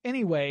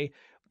 Anyway,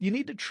 you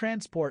need to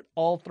transport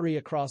all three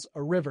across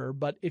a river,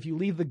 but if you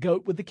leave the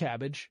goat with the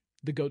cabbage,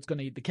 the goat's going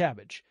to eat the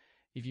cabbage.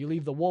 If you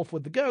leave the wolf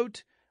with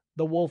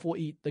the wolf will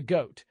eat the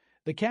goat.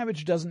 The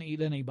cabbage doesn't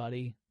eat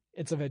anybody.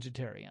 It's a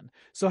vegetarian.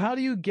 So how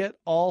do you get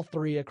all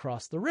three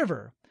across the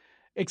river?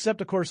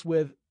 Except, of course,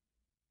 with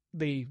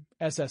the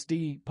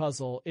SSD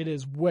puzzle, it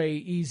is way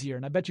easier.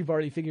 And I bet you've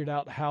already figured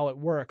out how it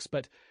works.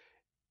 But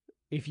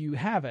if you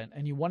haven't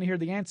and you want to hear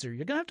the answer,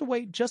 you're going to have to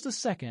wait just a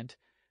second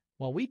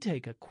while we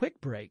take a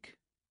quick break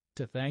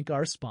to thank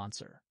our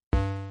sponsor.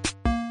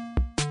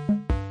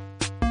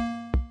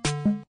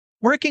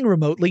 Working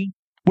remotely,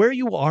 where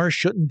you are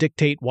shouldn't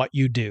dictate what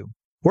you do.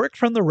 Work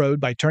from the road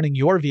by turning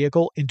your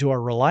vehicle into a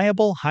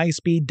reliable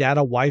high-speed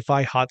data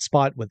Wi-Fi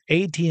hotspot with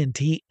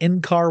AT&T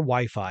in-car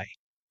Wi-Fi.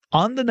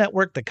 On the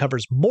network that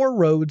covers more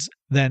roads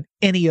than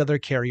any other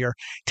carrier,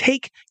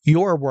 take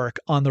your work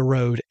on the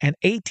road and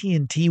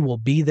AT&T will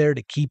be there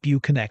to keep you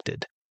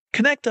connected.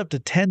 Connect up to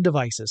 10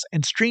 devices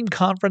and stream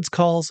conference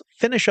calls,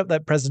 finish up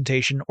that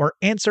presentation, or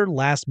answer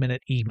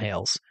last-minute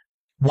emails.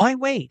 Why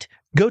wait?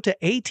 Go to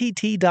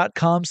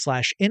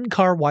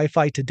att.com/in-car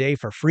Wi-Fi today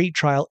for free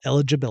trial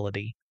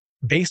eligibility.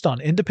 Based on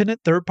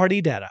independent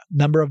third-party data,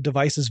 number of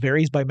devices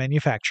varies by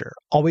manufacturer.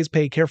 Always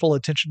pay careful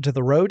attention to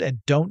the road and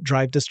don't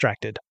drive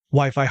distracted.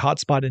 Wi-Fi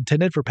hotspot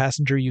intended for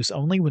passenger use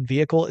only when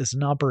vehicle is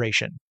in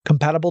operation.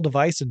 Compatible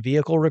device and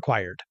vehicle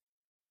required.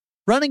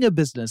 Running a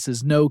business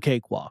is no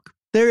cakewalk.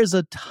 There is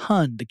a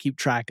ton to keep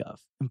track of.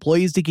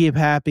 Employees to keep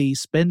happy,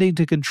 spending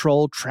to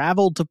control,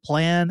 travel to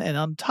plan, and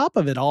on top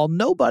of it all,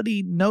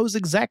 nobody knows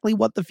exactly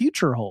what the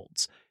future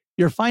holds.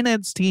 Your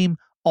finance team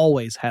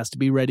always has to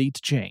be ready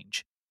to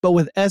change. But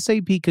with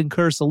SAP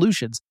Concur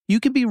Solutions, you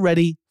can be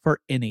ready for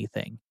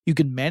anything. You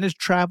can manage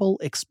travel,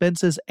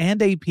 expenses,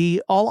 and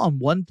AP all on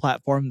one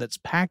platform that's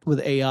packed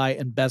with AI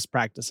and best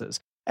practices,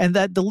 and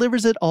that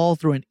delivers it all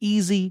through an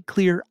easy,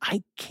 clear,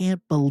 I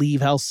can't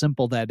believe how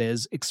simple that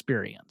is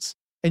experience.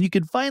 And you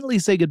can finally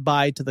say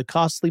goodbye to the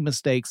costly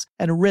mistakes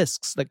and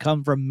risks that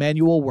come from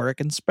manual work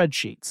and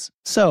spreadsheets.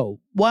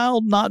 So,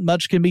 while not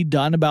much can be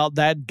done about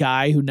that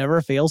guy who never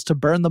fails to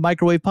burn the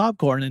microwave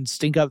popcorn and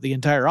stink up the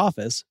entire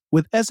office,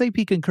 with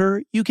SAP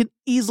Concur, you can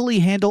easily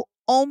handle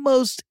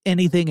almost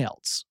anything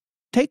else.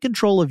 Take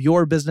control of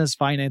your business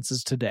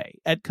finances today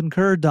at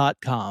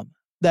concur.com.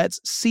 That's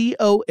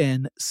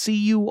CONCUR.com.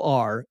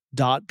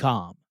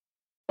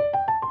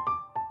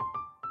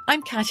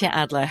 I'm Katya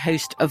Adler,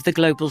 host of The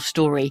Global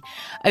Story.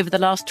 Over the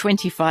last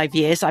 25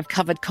 years, I've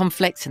covered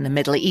conflicts in the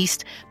Middle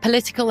East,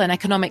 political and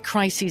economic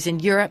crises in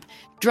Europe,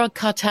 drug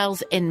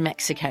cartels in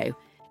Mexico.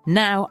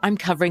 Now I'm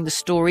covering the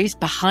stories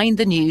behind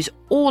the news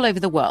all over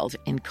the world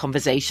in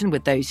conversation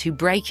with those who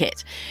break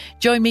it.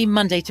 Join me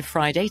Monday to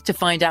Friday to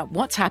find out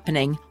what's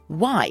happening,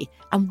 why,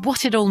 and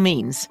what it all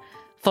means.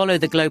 Follow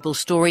The Global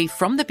Story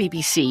from the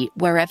BBC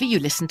wherever you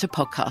listen to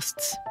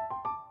podcasts.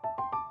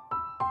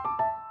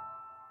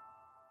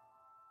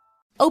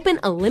 Open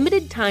a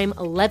limited-time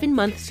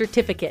 11-month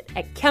certificate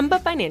at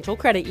Kemba Financial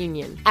Credit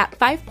Union. At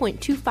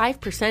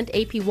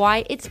 5.25%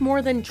 APY, it's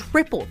more than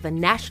triple the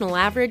national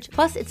average,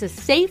 plus it's a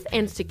safe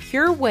and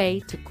secure way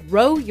to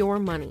grow your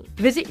money.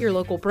 Visit your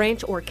local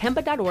branch or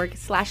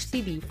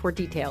kemba.org/cb for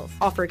details.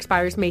 Offer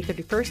expires May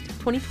 31st,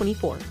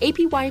 2024.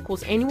 APY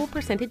equals annual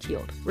percentage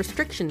yield.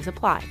 Restrictions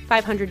apply.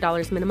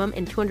 $500 minimum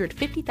and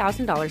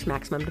 $250,000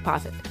 maximum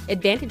deposit.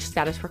 Advantage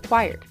status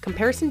required.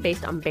 Comparison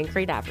based on bank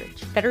rate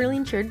average. Federally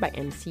insured by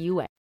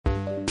NCUA.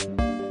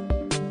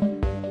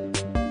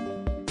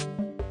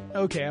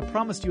 Okay, I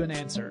promised you an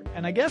answer,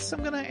 and I guess I'm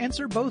going to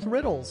answer both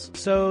riddles.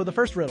 So the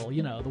first riddle,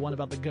 the one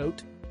about the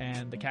goat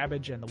and the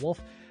cabbage and the wolf.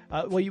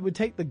 Well, you would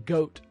take the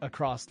goat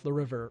across the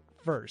river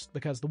first,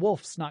 because the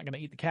wolf's not going to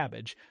eat the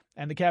cabbage,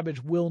 and the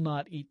cabbage will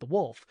not eat the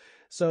wolf.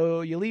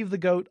 So you leave the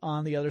goat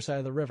on the other side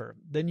of the river.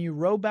 Then you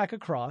row back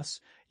across,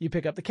 you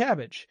pick up the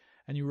cabbage,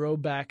 and you row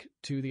back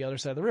to the other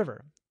side of the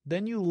river.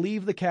 Then you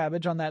leave the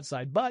cabbage on that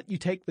side, but you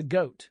take the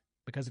goat.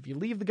 Because if you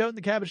leave the goat and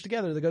the cabbage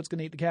together, the goat's going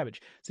to eat the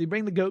cabbage. So you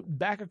bring the goat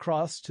back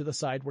across to the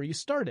side where you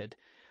started.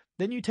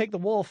 Then you take the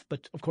wolf,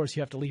 but of course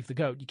you have to leave the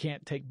goat. You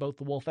can't take both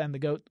the wolf and the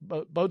goat.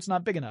 Boat's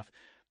not big enough.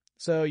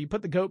 So you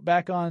put the goat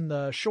back on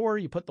the shore.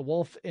 You put the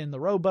wolf in the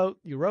rowboat.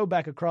 You row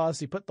back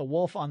across. You put the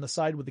wolf on the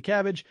side with the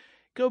cabbage.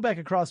 Go back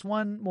across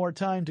one more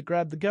time to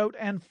grab the goat.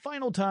 And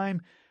final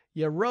time,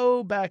 you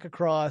row back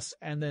across.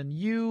 And then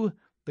you,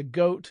 the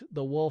goat,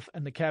 the wolf,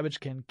 and the cabbage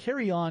can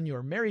carry on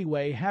your merry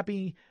way,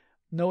 happy,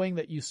 knowing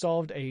that you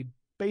solved a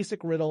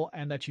basic riddle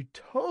and that you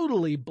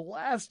totally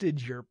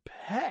blasted your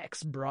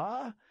pecs,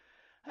 brah.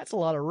 That's a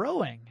lot of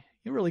rowing.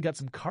 You really got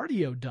some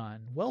cardio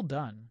done. Well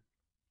done.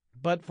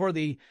 But for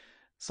the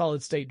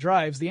solid-state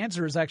drives, the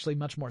answer is actually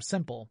much more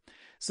simple.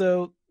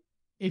 So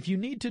if you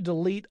need to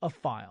delete a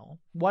file,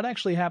 what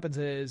actually happens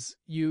is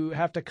you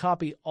have to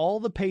copy all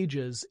the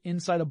pages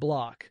inside a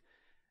block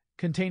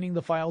containing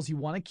the files you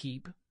want to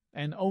keep,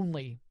 and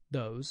only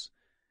those,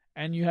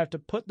 and you have to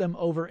put them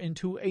over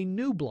into a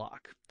new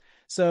block.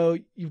 So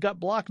you've got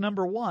block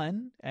number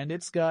 1, and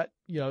it's got,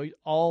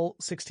 all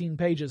 16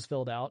 pages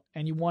filled out,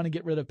 and you want to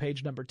get rid of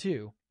page number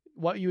 2.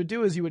 What you would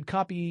do is you would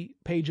copy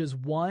pages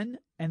 1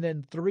 and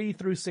then 3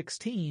 through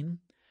 16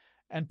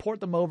 and port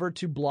them over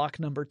to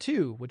block number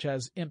 2, which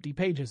has empty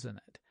pages in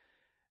it.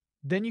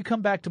 Then you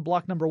come back to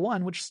block number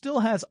 1, which still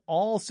has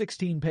all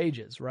 16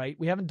 pages, right?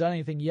 We haven't done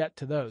anything yet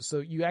to those. So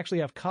you actually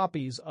have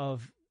copies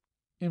of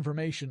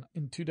information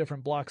in 2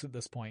 different blocks at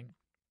this point.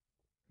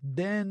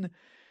 Then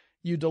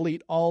you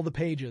delete all the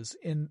pages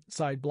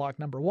inside block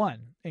number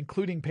 1,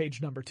 including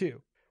page number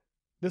 2.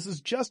 This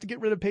is just to get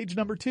rid of page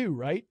number 2,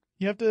 right?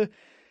 You have to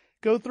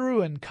go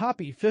through and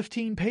copy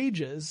 15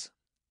 pages,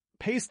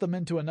 paste them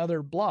into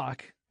another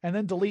block, and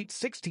then delete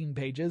 16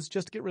 pages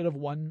just to get rid of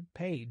 1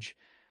 page.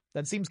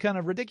 That seems kind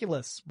of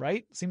ridiculous,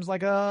 right? Seems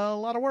like a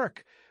lot of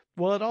work.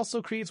 Well, it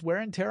also creates wear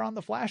and tear on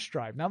the flash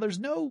drive. Now,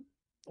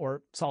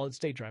 or solid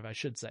state drive, I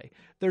should say.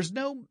 There's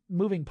no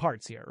moving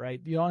parts here,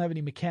 right? You don't have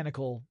any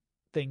mechanical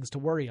things to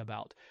worry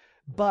about.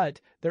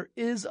 But there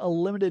is a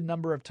limited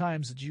number of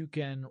times that you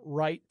can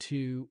write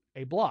to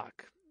a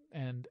block.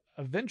 And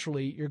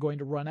eventually, you're going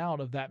to run out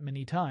of that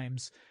many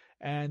times.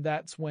 And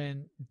that's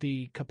when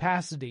the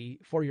capacity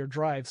for your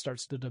drive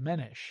starts to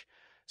diminish.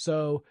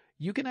 So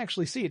you can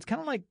actually see, it's kind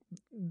of like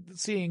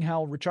seeing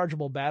how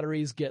rechargeable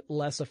batteries get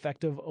less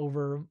effective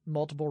over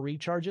multiple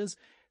recharges.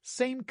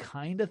 Same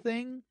kind of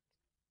thing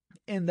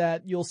in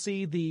that you'll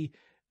see the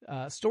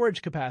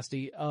storage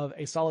capacity of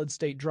a solid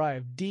state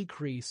drive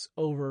decrease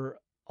over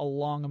a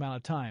long amount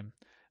of time.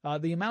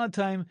 The amount of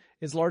time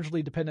is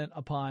largely dependent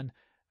upon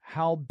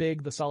how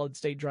big the solid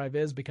state drive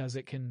is, because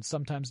it can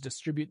sometimes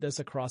distribute this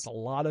across a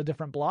lot of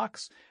different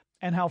blocks,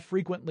 and how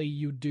frequently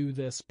you do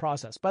this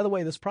process. By the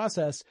way, this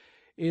process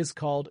is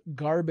called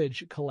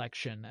garbage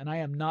collection, and I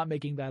am not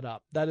making that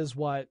up. That is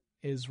what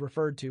is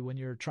referred to when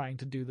you're trying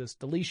to do this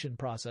deletion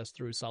process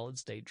through solid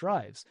state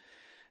drives.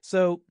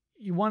 So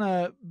you want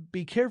to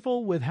be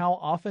careful with how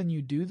often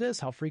you do this,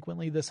 how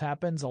frequently this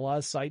happens. A lot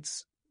of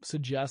sites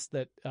suggest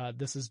that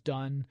this is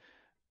done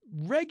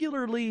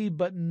regularly,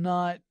 but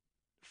not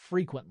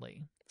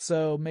frequently.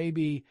 So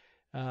maybe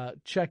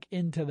check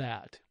into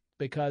that,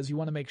 because you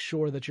want to make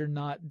sure that you're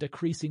not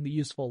decreasing the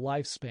useful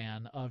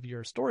lifespan of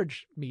your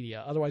storage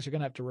media. Otherwise, you're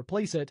going to have to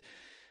replace it.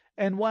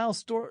 And while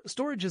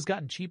storage has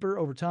gotten cheaper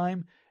over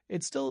time,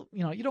 it's still,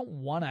 you don't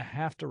want to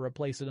have to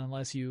replace it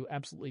unless you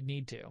absolutely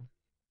need to.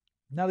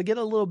 Now, to get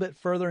a little bit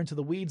further into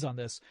the weeds on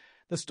this,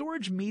 the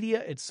storage media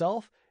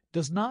itself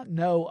does not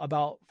know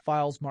about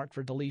files marked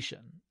for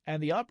deletion,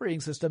 and the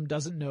operating system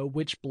doesn't know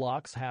which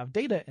blocks have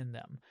data in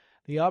them.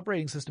 The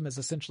operating system is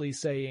essentially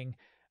saying,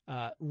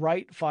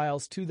 write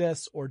files to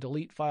this or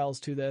delete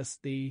files to this.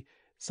 The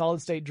solid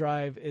state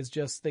drive is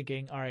just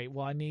thinking, all right,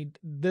 well,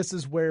 this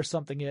is where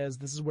something is.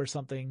 This is where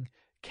something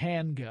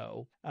can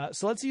go.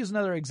 So let's use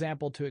another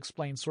example to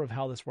explain sort of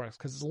how this works,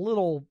 because it's a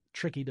little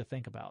tricky to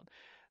think about.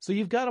 So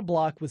you've got a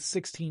block with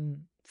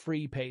 16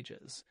 free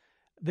pages.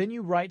 Then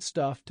you write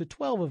stuff to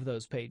 12 of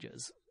those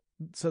pages.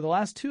 So the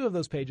last 2 of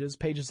those pages,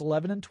 pages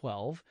 11 and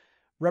 12,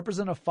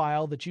 represent a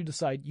file that you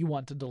decide you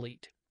want to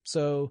delete.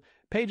 So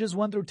pages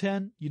 1 through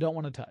 10, you don't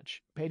want to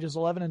touch. Pages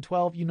 11 and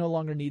 12, you no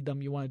longer need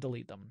them. You want to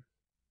delete them.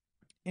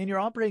 In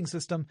your operating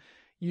system,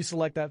 you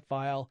select that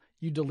file,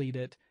 you delete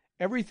it.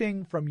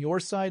 Everything from your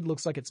side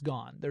looks like it's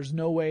gone. There's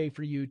no way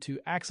for you to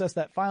access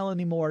that file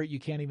anymore. You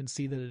can't even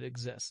see that it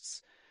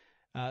exists.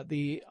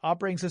 The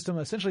operating system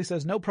essentially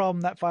says, no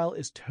problem, that file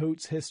is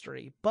totes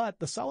history. But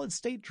the solid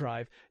state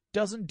drive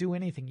doesn't do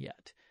anything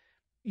yet.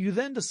 You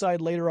then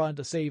decide later on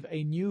to save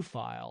a new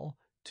file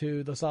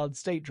to the solid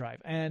state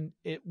drive, and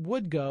it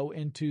would go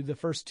into the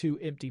first 2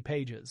 empty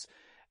pages.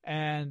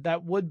 And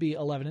that would be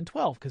 11 and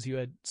 12 because you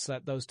had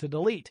set those to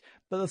delete.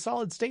 But the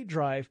solid state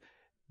drive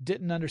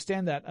didn't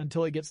understand that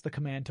until it gets the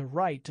command to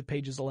write to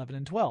pages 11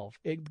 and 12.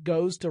 It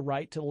goes to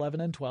write to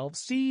 11 and 12,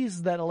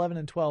 sees that 11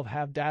 and 12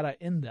 have data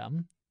in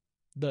them,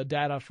 the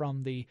data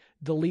from the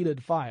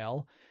deleted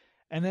file,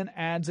 and then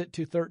adds it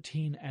to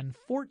 13 and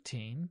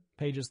 14,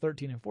 pages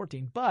 13 and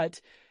 14. But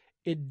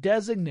it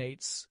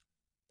designates,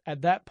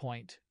 at that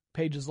point,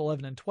 pages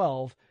 11 and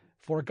 12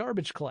 for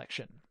garbage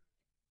collection.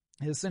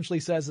 It essentially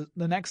says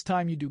the next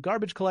time you do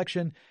garbage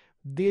collection,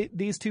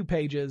 these 2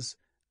 pages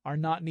are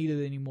not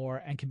needed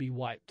anymore and can be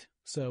wiped.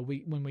 So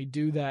when we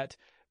do that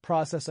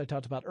process I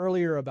talked about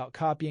earlier about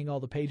copying all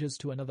the pages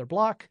to another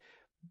block,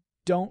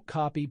 don't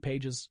copy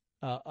pages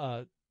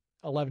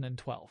 11 and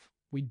 12.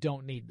 We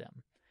don't need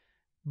them.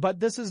 But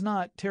this is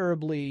not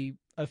terribly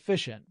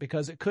efficient,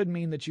 because it could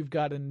mean that you've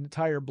got an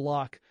entire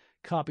block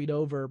copied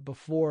over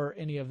before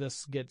any of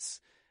this gets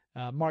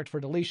marked for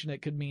deletion.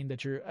 It could mean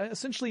that you're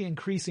essentially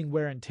increasing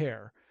wear and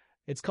tear.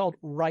 It's called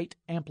write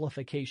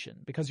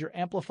amplification, because you're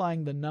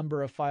amplifying the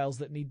number of files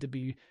that need to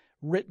be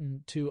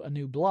written to a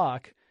new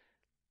block,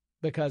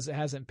 because it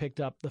hasn't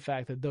picked up the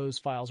fact that those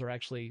files are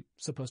actually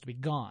supposed to be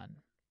gone.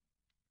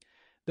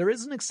 There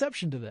is an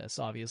exception to this,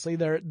 obviously.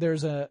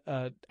 There's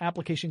a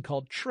application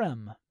called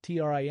Trim,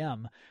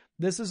 Trim,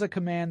 This is a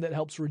command that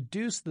helps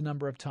reduce the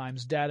number of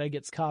times data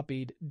gets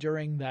copied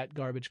during that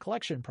garbage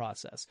collection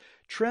process.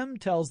 Trim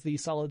tells the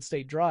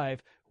solid-state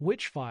drive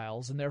which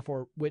files, and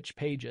therefore which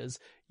pages,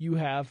 you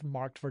have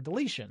marked for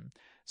deletion.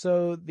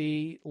 So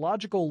the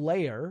logical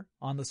layer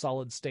on the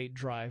solid-state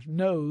drive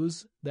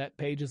knows that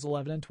pages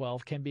 11 and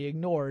 12 can be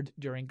ignored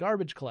during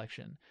garbage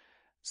collection,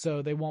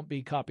 so they won't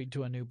be copied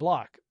to a new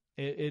block.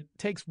 It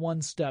takes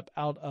one step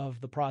out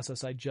of the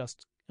process I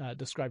just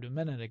described a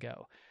minute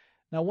ago.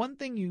 Now, one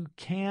thing you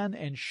can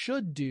and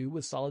should do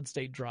with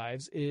solid-state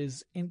drives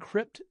is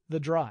encrypt the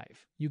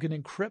drive. You can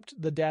encrypt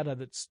the data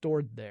that's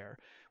stored there,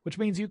 which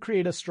means you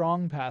create a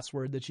strong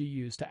password that you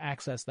use to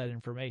access that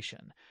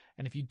information.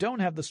 And if you don't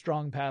have the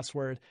strong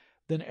password,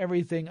 then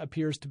everything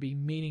appears to be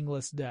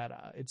meaningless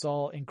data. It's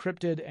all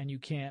encrypted and you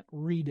can't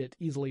read it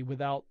easily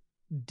without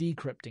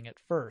decrypting it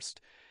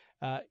first.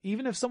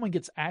 Even if someone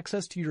gets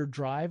access to your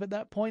drive at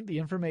that point, the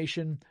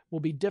information will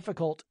be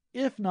difficult,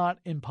 if not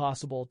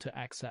impossible, to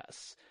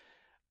access.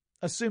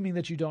 Assuming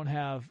that you don't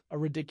have a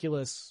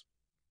ridiculous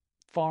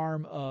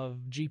farm of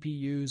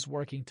GPUs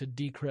working to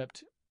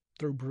decrypt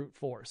through brute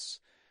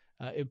force.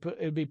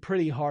 It'd be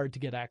pretty hard to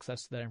get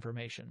access to that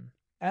information.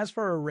 As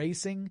for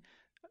erasing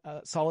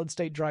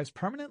solid-state drives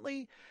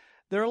permanently,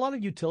 there are a lot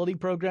of utility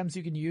programs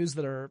you can use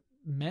that are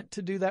meant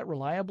to do that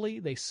reliably.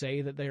 They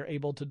say that they're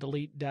able to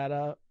delete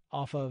data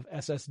off of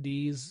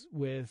SSDs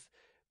with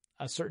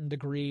a certain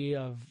degree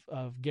of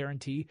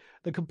guarantee.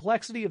 The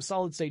complexity of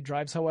solid-state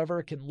drives,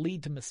 however, can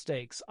lead to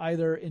mistakes,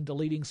 either in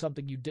deleting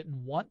something you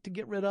didn't want to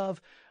get rid of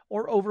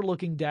or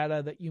overlooking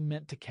data that you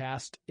meant to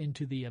cast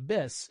into the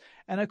abyss.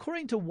 And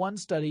according to one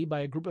study by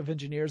a group of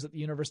engineers at the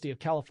University of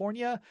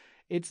California,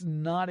 it's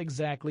not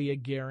exactly a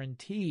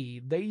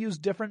guarantee. They use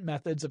different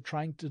methods of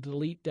trying to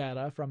delete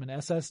data from an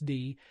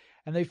SSD,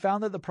 and they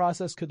found that the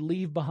process could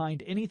leave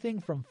behind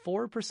anything from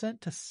 4%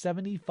 to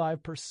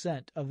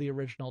 75% of the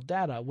original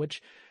data,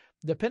 which,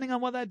 depending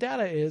on what that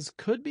data is,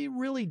 could be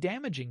really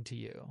damaging to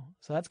you.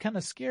 So that's kind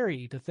of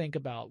scary to think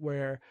about,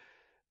 where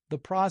the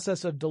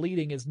process of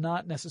deleting is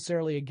not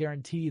necessarily a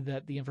guarantee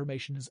that the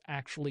information is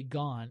actually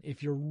gone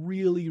if you're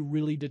really,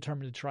 really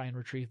determined to try and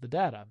retrieve the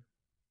data.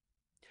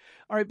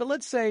 All right, but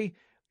let's say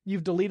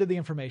you've deleted the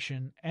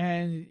information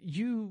and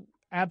you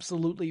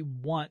absolutely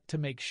want to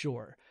make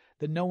sure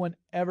that no one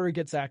ever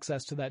gets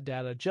access to that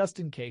data, just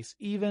in case,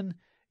 even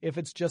if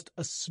it's just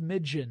a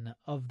smidgen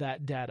of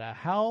that data.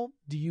 How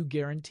do you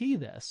guarantee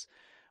this?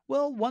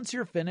 Well, once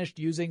you're finished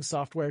using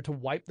software to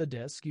wipe the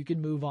disk, you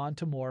can move on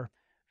to more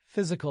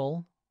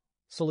physical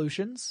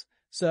solutions.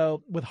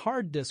 So with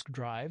hard disk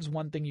drives,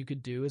 one thing you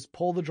could do is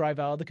pull the drive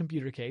out of the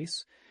computer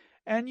case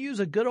and use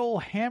a good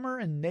old hammer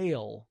and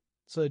nail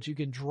so that you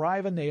can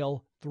drive a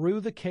nail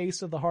through the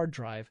case of the hard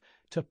drive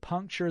to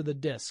puncture the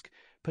disk,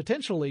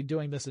 potentially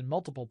doing this in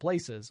multiple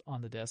places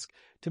on the disk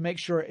to make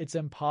sure it's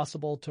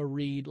impossible to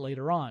read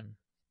later on.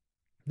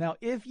 Now,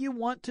 if you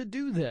want to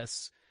do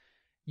this,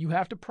 you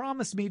have to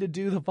promise me to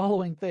do the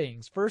following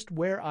things. First,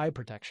 wear eye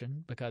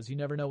protection, because you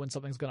never know when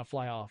something's going to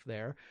fly off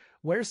there.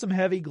 Wear some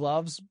heavy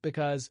gloves,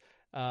 because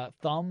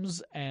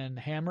thumbs and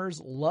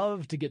hammers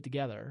love to get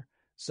together.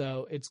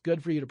 So it's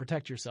good for you to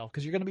protect yourself,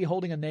 because you're going to be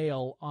holding a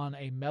nail on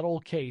a metal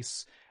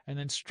case and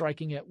then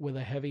striking it with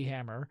a heavy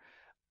hammer.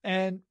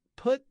 And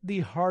put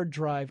the hard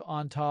drive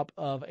on top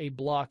of a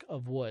block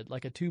of wood,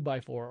 like a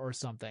 2x4 or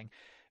something,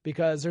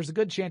 because there's a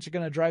good chance you're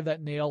going to drive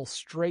that nail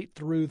straight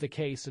through the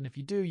case. And if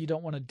you do, you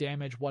don't want to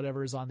damage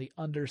whatever is on the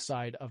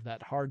underside of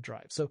that hard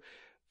drive. So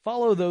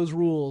follow those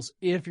rules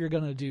if you're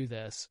going to do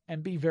this,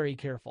 and be very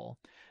careful.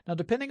 Now,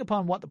 depending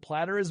upon what the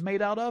platter is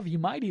made out of, you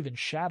might even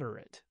shatter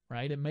it,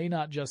 right? It may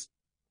not just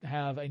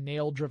have a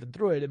nail driven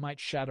through it. It might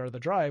shatter the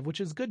drive, which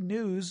is good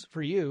news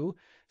for you,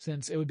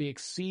 since it would be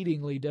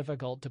exceedingly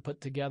difficult to put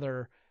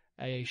together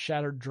a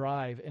shattered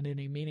drive in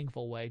any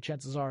meaningful way.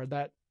 Chances are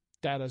that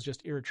data is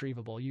just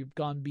irretrievable. You've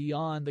gone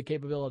beyond the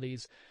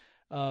capabilities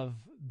of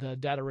the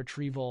data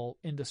retrieval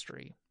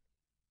industry.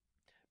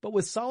 But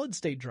with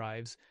solid-state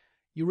drives,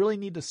 you really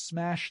need to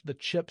smash the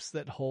chips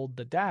that hold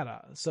the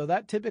data. So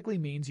that typically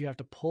means you have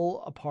to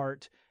pull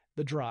apart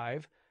the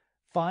drive,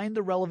 find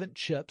the relevant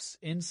chips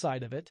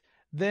inside of it,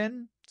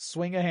 then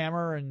swing a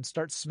hammer and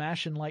start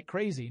smashing like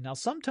crazy. Now,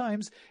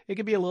 sometimes it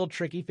can be a little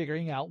tricky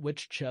figuring out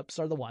which chips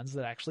are the ones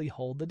that actually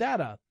hold the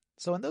data.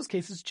 So in those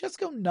cases, just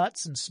go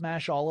nuts and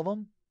smash all of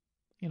them.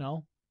 You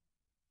know,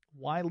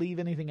 why leave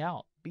anything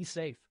out? Be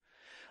safe.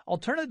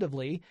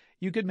 Alternatively,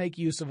 you could make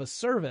use of a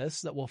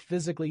service that will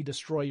physically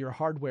destroy your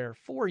hardware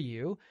for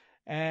you.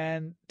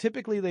 And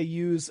typically they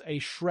use a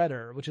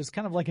shredder, which is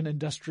kind of like an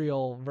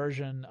industrial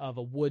version of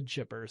a wood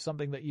chipper,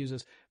 something that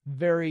uses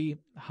very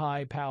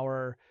high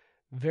power,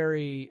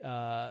 very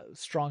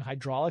strong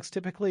hydraulics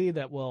typically,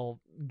 that will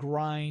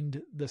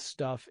grind the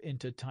stuff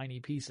into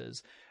tiny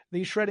pieces.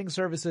 These shredding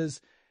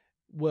services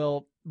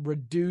will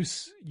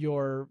reduce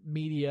your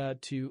media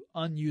to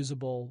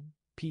unusable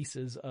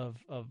pieces of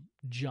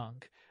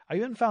junk. I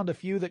even found a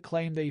few that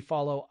claim they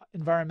follow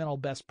environmental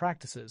best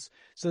practices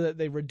so that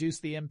they reduce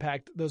the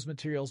impact those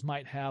materials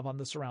might have on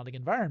the surrounding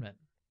environment.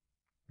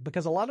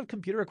 because a lot of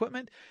computer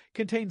equipment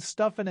contains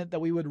stuff in it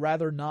that we would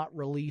rather not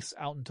release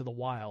out into the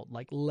wild,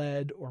 like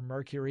lead or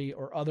mercury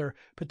or other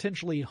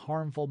potentially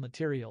harmful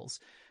materials.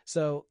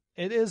 So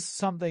it is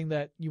something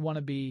that you want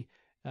to be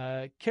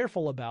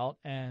careful about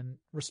and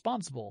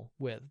responsible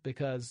with,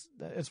 because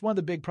it's one of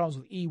the big problems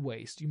with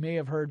e-waste. You may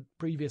have heard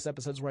previous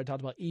episodes where I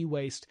talked about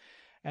e-waste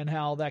and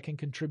how that can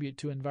contribute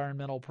to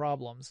environmental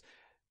problems.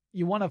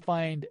 You want to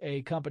find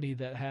a company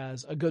that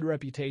has a good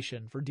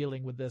reputation for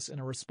dealing with this in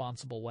a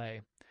responsible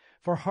way.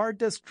 For hard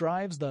disk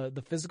drives,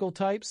 the physical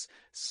types,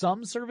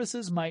 some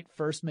services might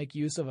first make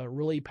use of a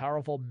really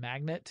powerful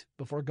magnet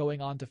before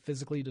going on to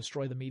physically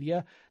destroy the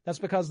media. That's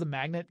because the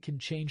magnet can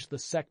change the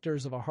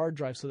sectors of a hard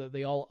drive so that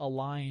they all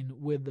align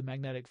with the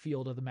magnetic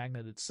field of the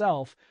magnet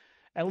itself.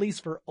 At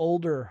least for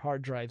older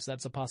hard drives,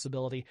 that's a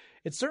possibility.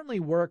 It certainly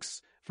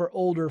works for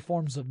older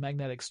forms of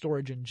magnetic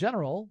storage in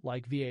general,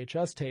 like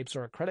VHS tapes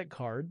or a credit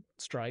card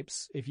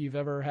stripes. If you've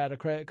ever had a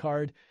credit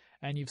card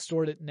and you've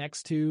stored it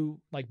next to,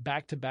 like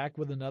back to back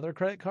with another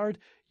credit card,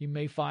 you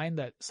may find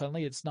that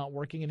suddenly it's not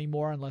working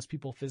anymore unless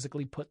people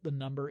physically put the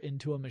number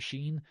into a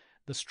machine.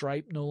 The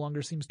stripe no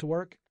longer seems to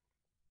work.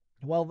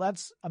 Well,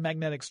 that's a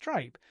magnetic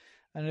stripe.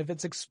 And if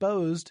it's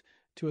exposed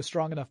to a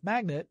strong enough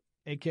magnet,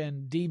 it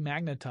can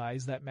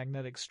demagnetize that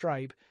magnetic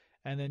stripe,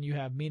 and then you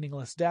have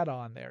meaningless data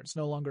on there. It's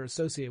no longer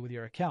associated with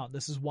your account.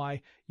 This is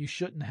why you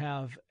shouldn't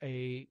have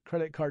a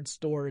credit card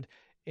stored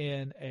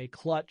in a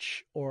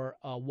clutch or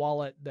a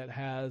wallet that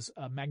has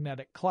a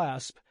magnetic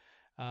clasp,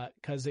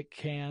 because it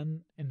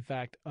can, in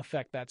fact,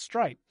 affect that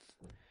stripe.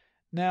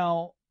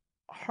 Now,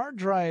 hard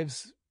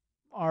drives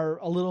are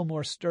a little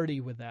more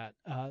sturdy with that.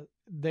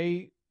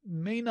 They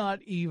may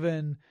not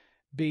even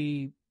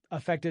be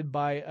affected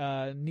by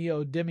a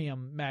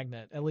neodymium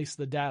magnet. At least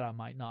the data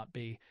might not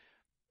be.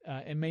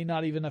 It may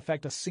not even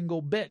affect a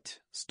single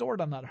bit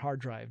stored on that hard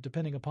drive,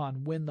 depending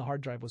upon when the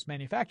hard drive was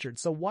manufactured.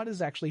 So what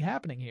is actually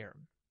happening here?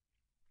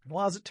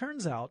 Well, as it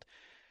turns out,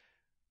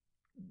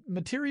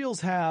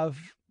 materials have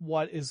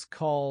what is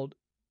called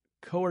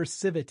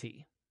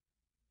coercivity.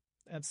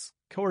 That's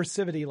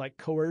coercivity, like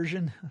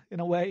coercion in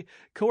a way.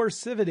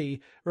 Coercivity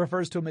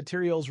refers to a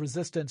material's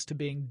resistance to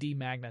being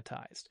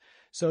demagnetized.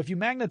 So if you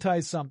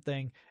magnetize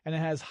something and it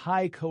has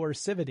high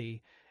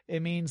coercivity,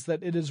 it means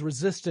that it is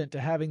resistant to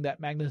having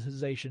that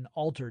magnetization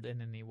altered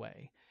in any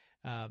way.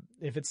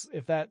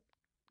 If that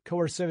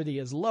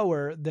coercivity is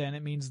lower, then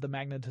it means the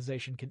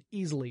magnetization can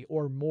easily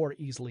or more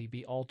easily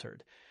be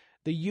altered.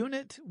 The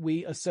unit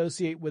we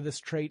associate with this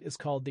trait is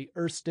called the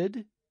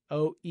Oersted,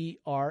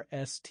 O-E-R-S-T-E-D.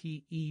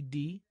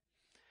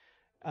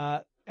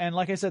 And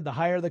like I said, the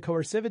higher the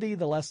coercivity,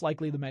 the less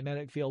likely the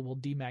magnetic field will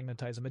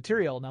demagnetize a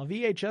material. Now,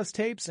 VHS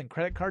tapes and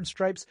credit card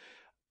stripes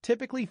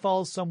typically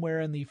fall somewhere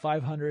in the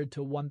 500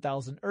 to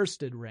 1,000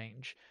 Oersted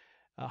range.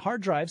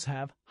 Hard drives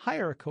have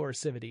higher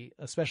coercivity,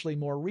 especially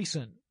more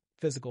recent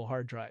physical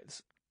hard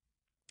drives.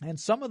 And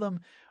some of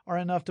them are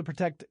enough to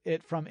protect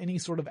it from any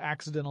sort of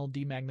accidental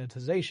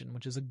demagnetization,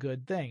 which is a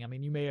good thing. I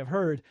mean, you may have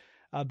heard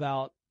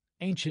about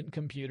ancient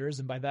computers,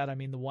 and by that I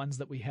mean the ones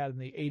that we had in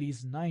the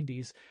 80s and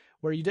 90s,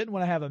 where you didn't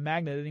want to have a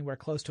magnet anywhere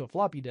close to a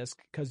floppy disk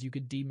because you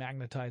could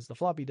demagnetize the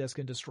floppy disk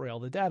and destroy all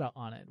the data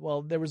on it.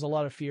 Well, there was a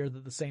lot of fear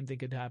that the same thing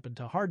could happen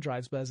to hard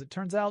drives, but as it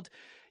turns out,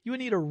 you would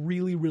need a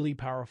really, really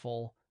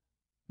powerful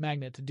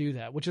magnet to do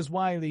that, which is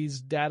why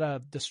these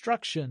data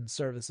destruction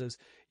services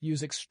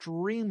use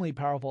extremely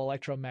powerful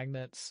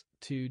electromagnets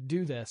to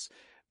do this.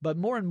 But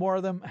more and more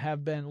of them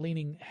have been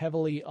leaning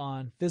heavily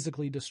on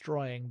physically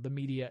destroying the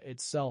media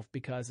itself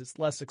because it's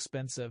less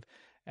expensive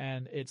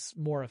and it's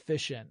more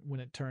efficient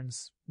when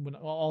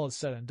all is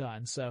said and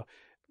done. So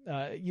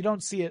you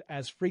don't see it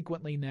as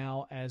frequently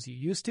now as you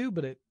used to,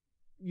 but it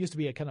used to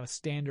be a kind of a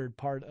standard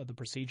part of the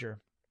procedure.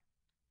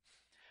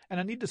 And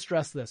I need to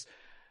stress this.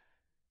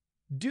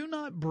 Do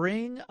not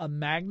bring a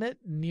magnet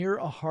near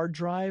a hard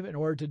drive in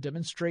order to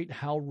demonstrate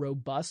how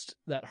robust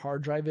that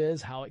hard drive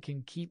is, how it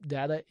can keep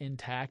data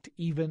intact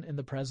even in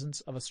the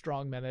presence of a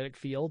strong magnetic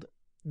field.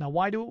 Now,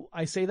 why do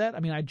I say that? I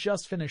mean, I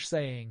just finished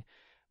saying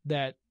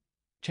that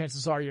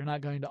chances are you're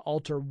not going to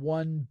alter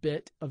one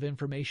bit of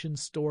information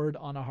stored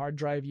on a hard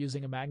drive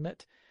using a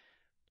magnet.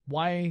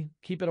 Why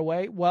keep it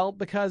away? Well,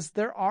 because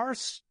there are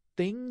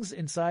things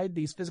inside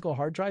these physical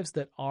hard drives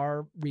that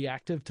are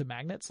reactive to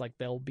magnets, like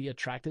they'll be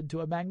attracted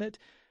to a magnet.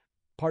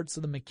 Parts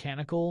of the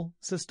mechanical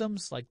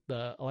systems, like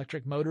the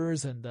electric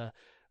motors and the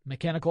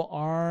mechanical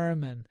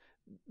arm and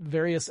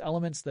various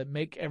elements that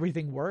make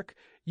everything work,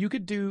 you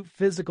could do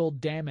physical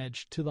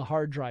damage to the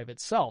hard drive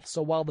itself.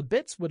 So while the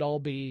bits would all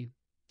be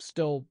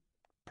still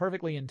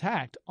perfectly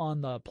intact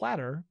on the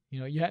platter,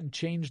 you hadn't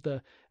changed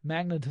the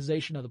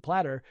magnetization of the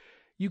platter,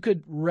 you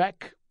could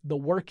wreck the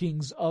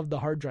workings of the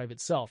hard drive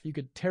itself. You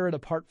could tear it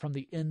apart from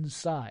the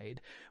inside,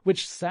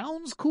 which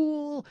sounds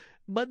cool,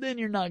 but then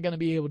you're not going to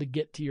be able to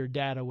get to your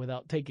data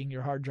without taking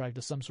your hard drive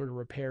to some sort of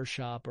repair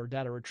shop or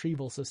data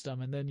retrieval system,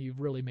 and then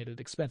you've really made it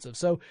expensive.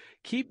 So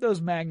keep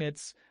those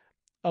magnets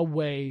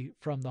away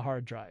from the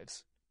hard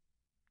drives.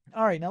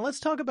 All right, now let's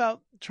talk about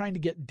trying to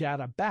get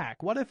data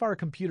back. What if our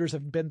computers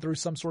have been through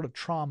some sort of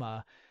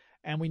trauma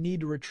and we need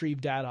to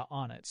retrieve data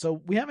on it.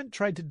 So we haven't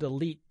tried to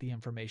delete the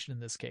information in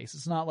this case.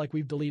 It's not like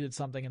we've deleted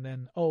something and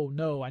then, oh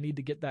no, I need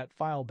to get that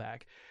file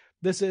back.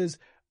 This is,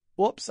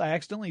 whoops, I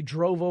accidentally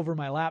drove over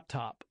my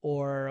laptop,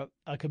 or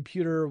a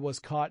computer was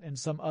caught in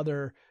some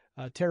other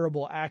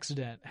terrible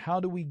accident. How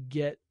do we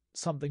get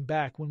something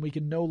back when we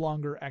can no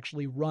longer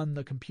actually run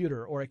the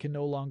computer, or it can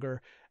no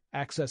longer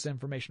access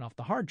information off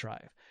the hard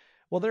drive?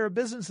 Well, there are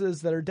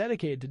businesses that are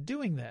dedicated to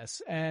doing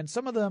this, and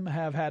some of them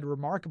have had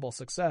remarkable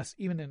success,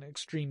 even in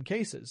extreme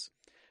cases.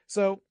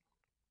 So,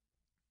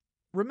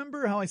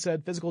 remember how I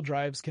said physical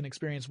drives can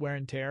experience wear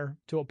and tear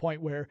to a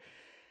point where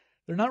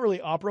they're not really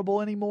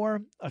operable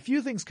anymore? A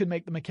few things could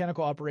make the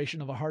mechanical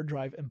operation of a hard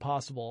drive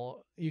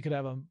impossible. You could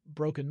have a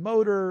broken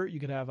motor,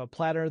 you could have a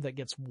platter that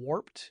gets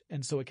warped,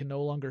 and so it can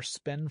no longer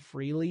spin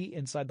freely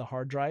inside the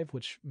hard drive,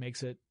 which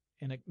makes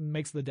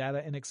the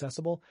data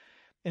inaccessible.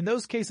 In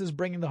those cases,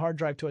 bringing the hard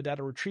drive to a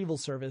data retrieval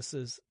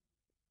services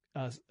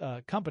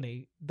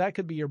company, that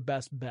could be your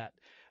best bet.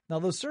 Now,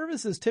 those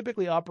services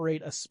typically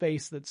operate a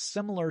space that's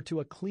similar to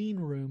a clean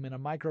room in a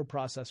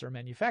microprocessor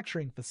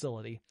manufacturing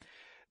facility.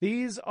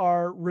 These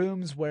are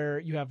rooms where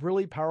you have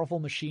really powerful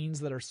machines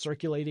that are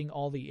circulating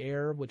all the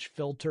air, which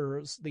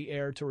filters the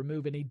air to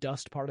remove any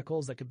dust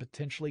particles that could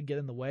potentially get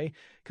in the way.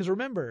 Because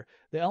remember,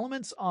 the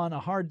elements on a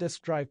hard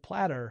disk drive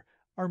platter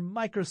are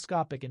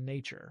microscopic in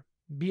nature,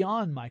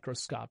 beyond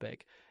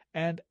microscopic,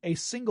 and a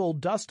single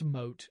dust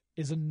mote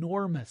is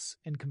enormous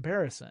in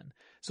comparison.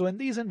 So in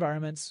these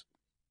environments,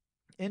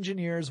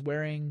 engineers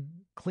wearing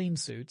clean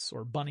suits,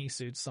 or bunny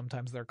suits,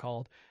 sometimes they're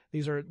called.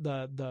 These are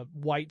the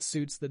white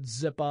suits that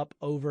zip up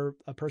over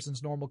a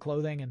person's normal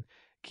clothing and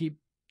keep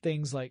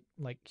things like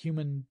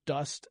human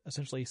dust,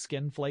 essentially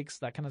skin flakes,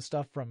 that kind of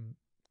stuff, from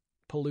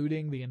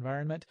polluting the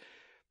environment.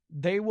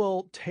 They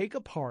will take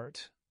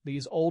apart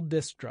these old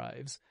disk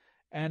drives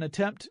and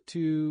attempt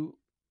to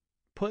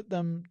put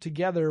them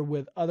together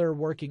with other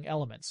working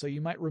elements. So you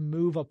might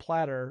remove a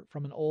platter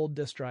from an old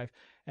disk drive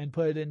and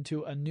put it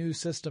into a new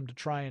system to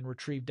try and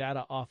retrieve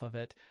data off of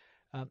it.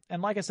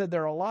 And like I said,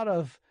 there are a lot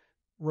of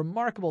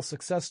remarkable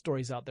success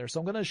stories out there. So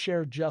I'm going to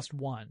share just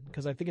one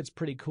because I think it's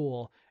pretty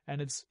cool,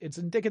 and it's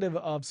indicative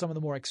of some of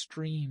the more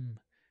extreme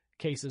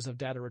cases of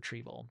data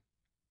retrieval.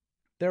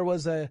 There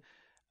was an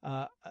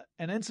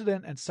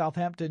incident at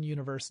Southampton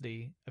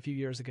University a few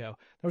years ago.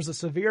 There was a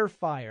severe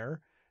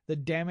fire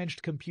that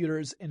damaged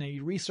computers in a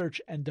research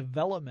and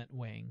development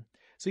wing.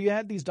 So you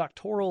had these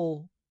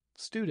doctoral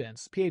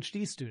students,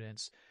 PhD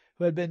students,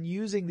 who had been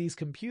using these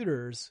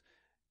computers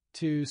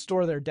to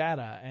store their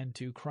data and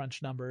to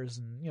crunch numbers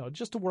and,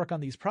 just to work on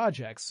these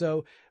projects.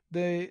 So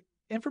the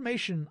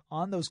information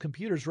on those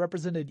computers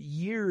represented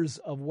years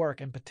of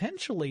work and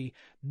potentially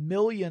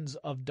millions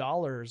of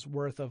dollars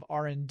worth of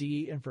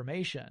R&D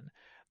information.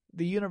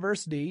 The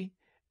university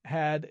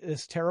had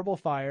this terrible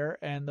fire,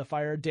 and the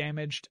fire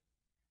damaged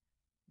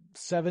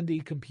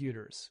 70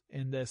 computers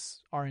in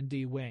this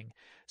R&D wing.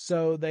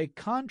 So they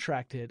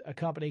contracted a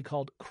company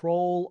called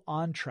Kroll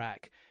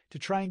OnTrack to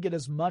try and get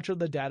as much of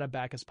the data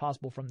back as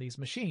possible from these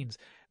machines.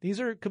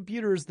 These are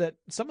computers that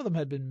some of them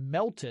had been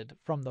melted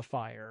from the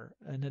fire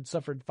and had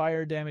suffered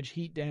fire damage,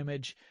 heat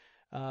damage.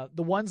 The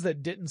ones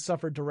that didn't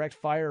suffer direct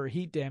fire or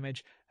heat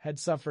damage had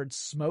suffered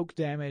smoke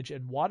damage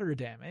and water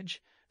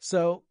damage.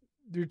 So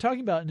you're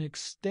talking about an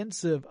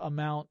extensive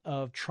amount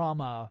of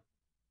trauma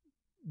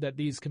that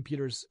these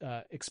computers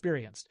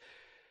experienced.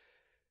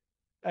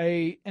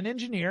 An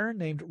engineer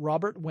named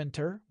Robert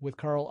Winter with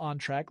Kroll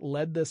OnTrack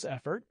led this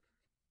effort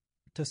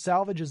to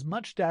salvage as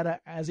much data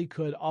as he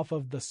could off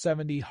of the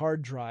 70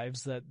 hard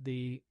drives that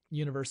the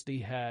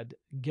university had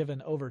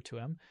given over to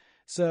him.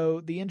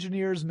 So the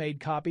engineers made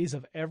copies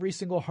of every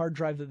single hard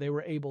drive that they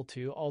were able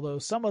to, although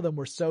some of them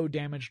were so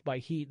damaged by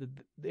heat that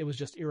it was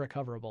just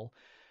irrecoverable.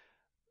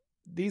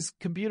 These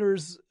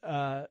computers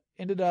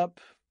ended up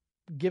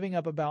giving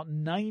up about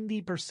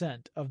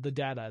 90% of the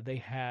data they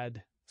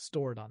had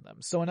stored on them.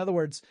 So in other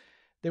words,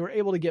 they were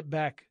able to get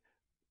back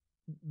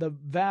the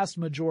vast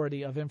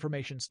majority of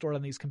information stored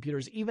on these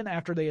computers, even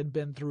after they had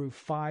been through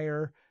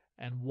fire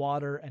and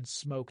water and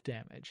smoke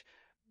damage.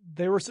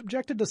 They were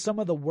subjected to some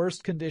of the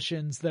worst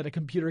conditions that a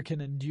computer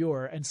can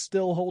endure and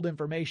still hold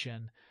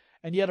information,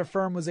 and yet a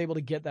firm was able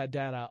to get that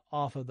data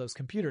off of those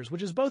computers,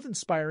 which is both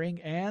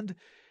inspiring and,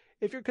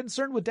 if you're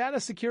concerned with data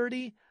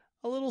security,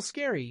 a little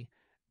scary.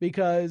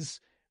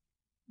 Because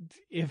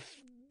if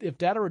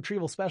data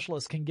retrieval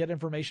specialists can get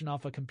information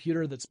off a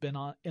computer that's been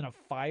in a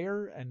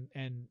fire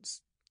and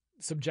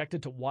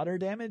subjected to water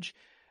damage,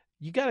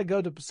 you got to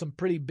go to some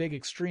pretty big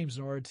extremes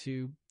in order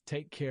to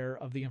take care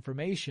of the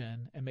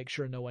information and make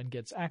sure no one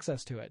gets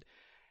access to it.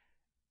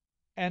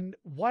 And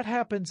what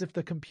happens if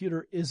the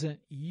computer isn't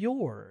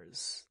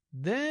yours?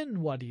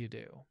 Then what do you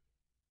do?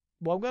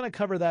 Well, I'm going to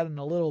cover that in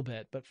a little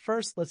bit, but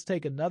first let's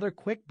take another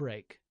quick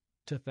break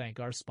to thank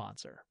our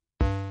sponsor.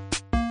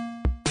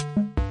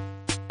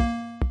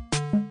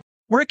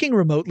 Working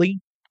remotely,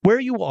 where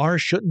you are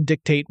shouldn't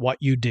dictate what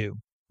you do.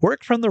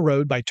 Work from the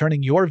road by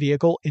turning your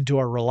vehicle into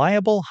a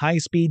reliable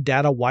high-speed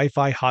data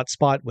Wi-Fi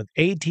hotspot with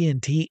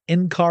AT&T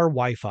in-car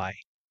Wi-Fi.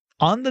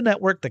 on the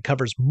network that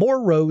covers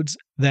more roads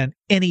than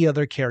any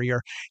other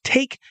carrier.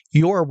 Take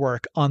your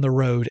work on the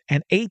road,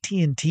 and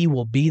AT&T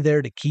will be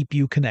there to keep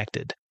you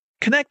connected.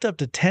 Connect up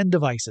to 10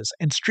 devices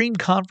and stream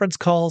conference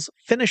calls,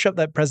 finish up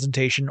that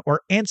presentation,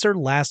 or answer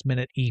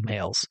last-minute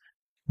emails.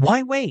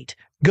 Why wait?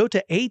 Go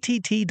to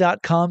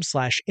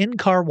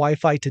att.com/in-car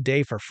Wi-Fi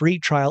today for free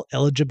trial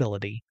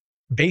eligibility.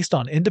 Based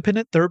on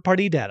independent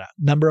third-party data,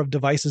 number of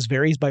devices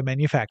varies by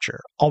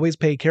manufacturer. Always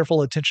pay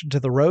careful attention to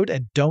the road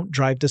and don't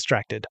drive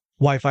distracted.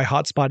 Wi-Fi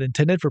hotspot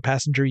intended for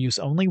passenger use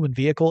only when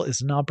vehicle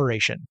is in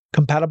operation.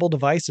 Compatible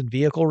device and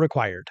vehicle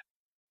required.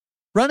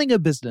 Running a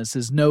business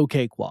is no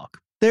cakewalk.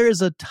 There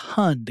is a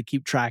ton to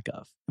keep track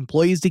of.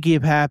 Employees to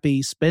keep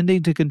happy,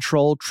 spending to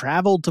control,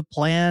 travel to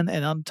plan,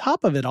 and on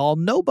top of it all,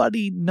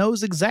 nobody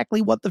knows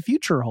exactly what the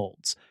future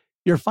holds.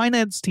 Your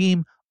finance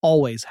team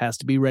always has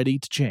to be ready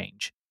to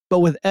change. But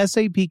with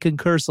SAP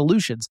Concur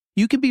Solutions,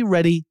 you can be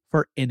ready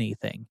for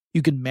anything.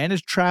 You can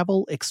manage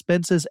travel,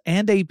 expenses,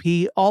 and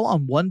AP all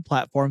on one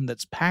platform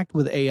that's packed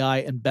with AI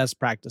and best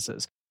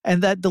practices,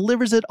 and that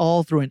delivers it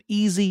all through an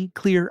easy,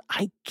 clear,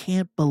 I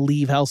can't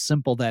believe how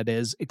simple that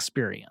is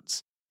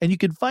experience. And you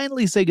can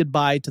finally say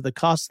goodbye to the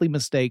costly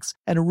mistakes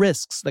and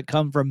risks that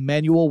come from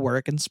manual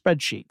work and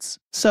spreadsheets.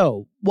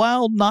 So,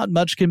 while not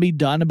much can be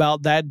done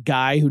about that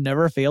guy who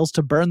never fails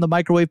to burn the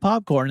microwave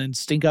popcorn and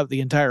stink up the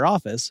entire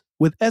office,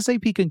 with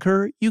SAP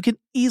Concur, you can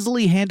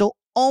easily handle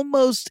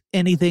almost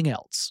anything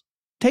else.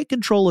 Take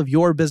control of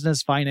your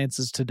business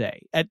finances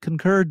today at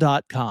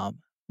concur.com.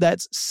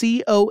 That's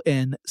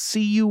CONCUR.com.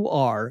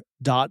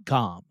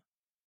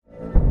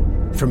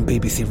 From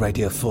BBC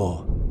Radio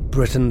 4,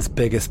 Britain's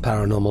biggest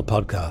paranormal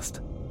podcast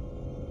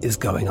is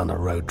going on a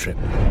road trip.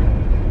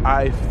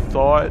 I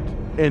thought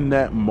in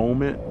that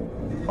moment,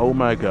 oh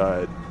my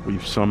God,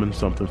 we've summoned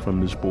something from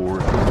this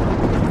board.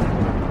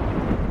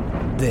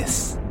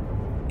 This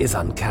is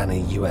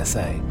Uncanny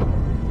USA.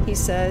 He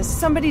says,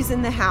 somebody's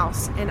in the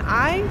house, and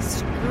I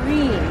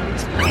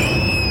screamed.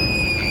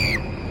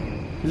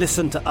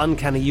 Listen to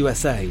Uncanny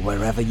USA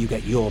wherever you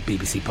get your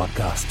BBC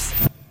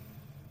podcasts,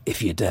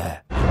 if you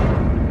dare.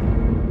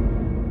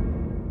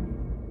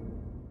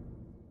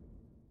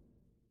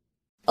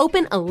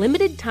 Open a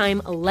limited-time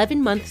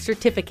 11-month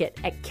certificate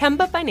at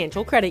Kemba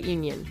Financial Credit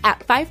Union. At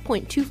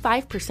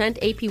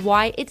 5.25%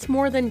 APY, it's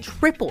more than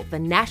triple the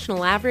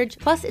national average,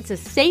 plus it's a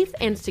safe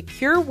and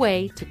secure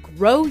way to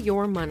grow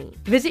your money.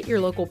 Visit your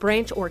local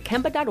branch or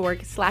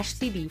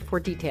kemba.org/cb for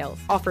details.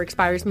 Offer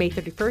expires May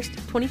 31st,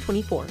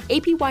 2024.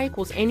 APY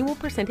equals annual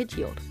percentage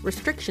yield.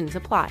 Restrictions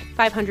apply.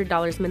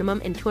 $500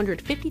 minimum and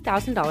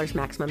 $250,000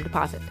 maximum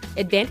deposit.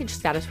 Advantage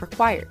status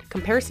required.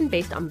 Comparison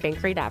based on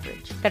bank rate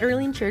average.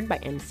 Federally insured by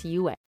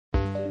NCUA.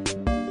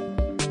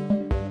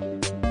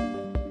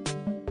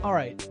 All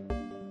right,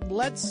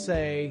 let's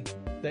say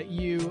that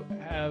you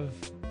have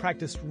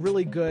practiced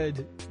really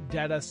good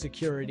data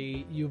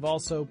security. You've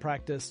also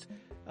practiced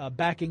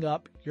backing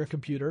up your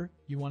computer.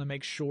 You want to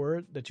make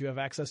sure that you have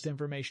access to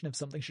information if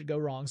something should go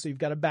wrong. So you've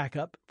got a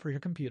backup for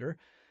your computer.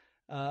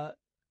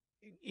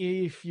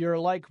 If you're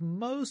like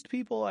most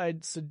people,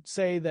 I'd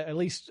say that at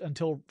least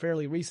until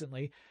fairly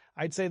recently,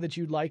 I'd say that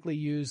you'd likely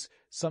use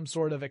some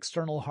sort of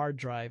external hard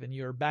drive and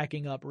you're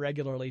backing up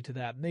regularly to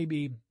that,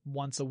 maybe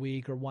once a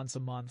week or once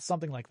a month,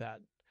 something like that.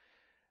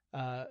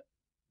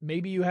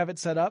 Maybe you have it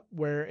set up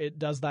where it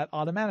does that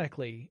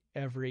automatically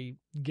every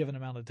given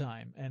amount of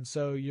time. And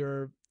so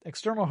your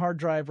external hard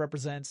drive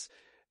represents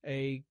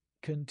a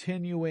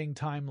continuing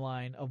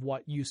timeline of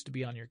what used to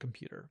be on your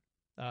computer,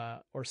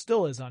 or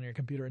still is on your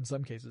computer in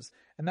some cases.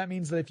 And that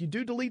means that if you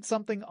do delete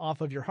something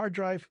off of your hard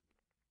drive,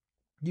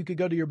 you could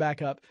go to your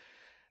backup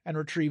and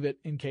retrieve it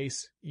in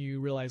case you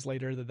realize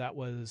later that that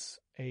was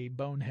a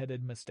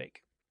boneheaded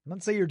mistake.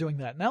 Let's say you're doing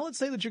that. Now let's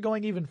say that you're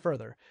going even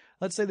further.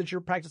 Let's say that you're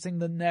practicing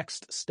the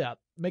next step,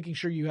 making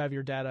sure you have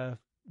your data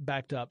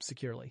backed up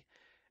securely,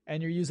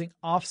 and you're using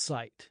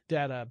offsite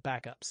data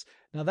backups.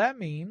 Now that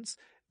means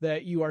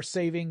that you are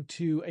saving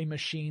to a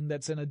machine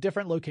that's in a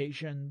different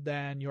location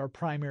than your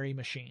primary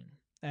machine.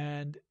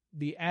 And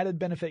the added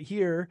benefit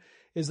here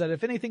is that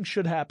if anything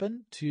should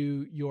happen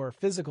to your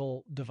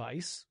physical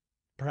device,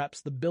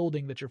 perhaps the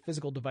building that your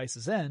physical device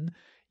is in,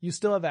 you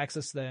still have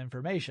access to that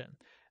information.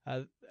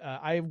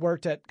 I've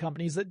worked at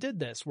companies that did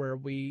this, where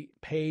we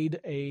paid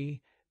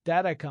a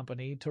data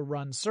company to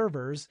run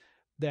servers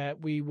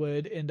that we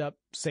would end up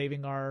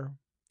saving our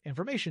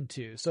information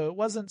to. So it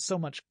wasn't so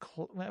much,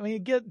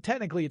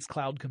 technically it's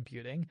cloud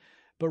computing,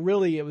 but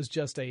really it was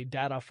just a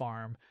data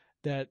farm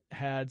that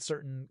had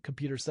certain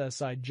computers set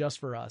aside just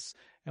for us.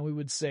 And we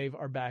would save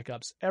our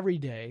backups every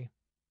day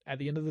at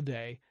the end of the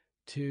day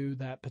to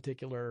that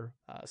particular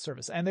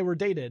service. And they were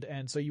dated.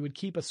 And so you would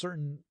keep a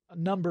certain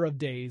number of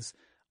days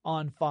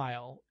on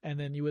file, and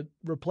then you would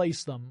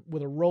replace them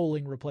with a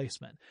rolling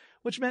replacement,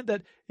 which meant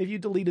that if you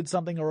deleted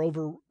something or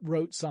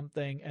overwrote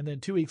something, and then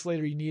 2 weeks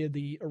later you needed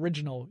the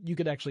original, you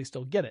could actually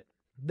still get it.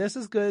 This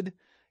is good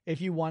if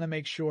you want to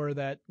make sure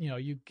that,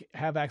 you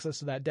have access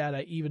to that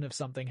data, even if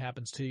something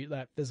happens to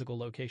that physical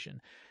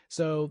location.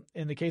 So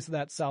in the case of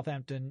that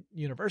Southampton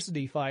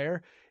University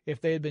fire,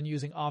 if they had been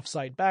using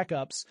offsite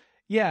backups,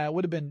 yeah, it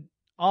would have been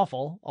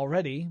awful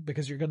already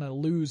because you're going to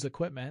lose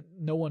equipment.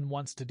 No one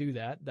wants to do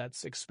that.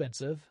 That's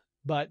expensive,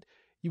 but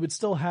you would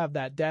still have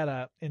that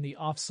data in the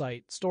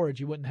offsite storage.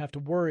 You wouldn't have to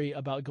worry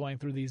about going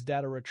through these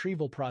data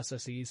retrieval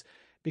processes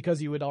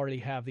because you would already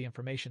have the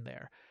information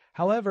there.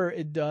 However,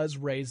 it does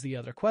raise the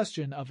other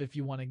question of if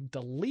you want to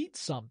delete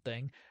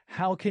something,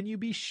 how can you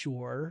be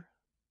sure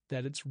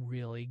that it's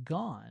really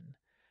gone?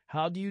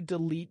 How do you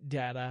delete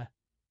data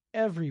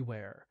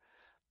everywhere?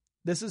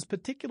 This is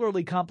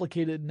particularly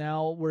complicated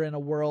now we're in a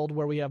world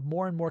where we have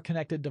more and more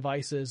connected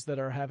devices that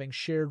are having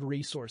shared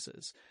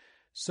resources.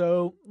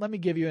 So let me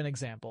give you an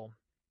example.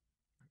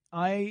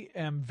 I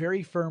am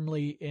very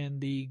firmly in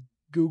the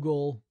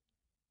Google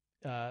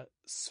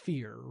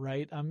sphere,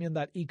 right? I'm in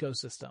that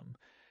ecosystem.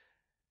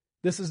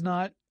 This is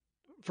not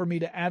for me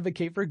to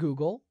advocate for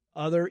Google.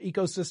 Other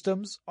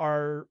ecosystems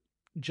are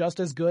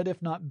just as good,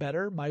 if not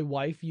better. My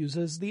wife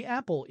uses the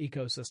Apple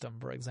ecosystem,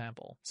 for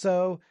example.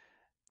 So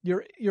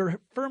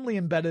you're firmly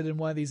embedded in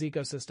one of these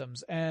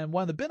ecosystems. And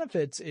one of the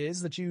benefits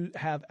is that you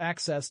have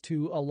access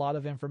to a lot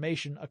of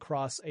information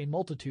across a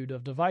multitude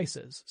of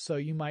devices. So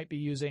you might be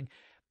using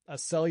a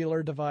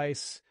cellular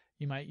device.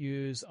 You might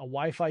use a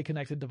Wi-Fi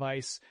connected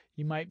device.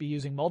 You might be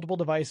using multiple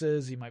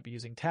devices. You might be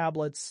using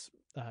tablets,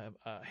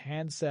 a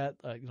handset,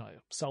 a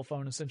cell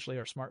phone essentially,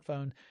 or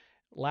smartphone,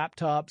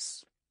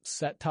 laptops,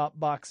 set-top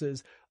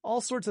boxes,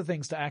 all sorts of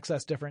things to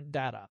access different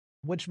data,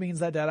 which means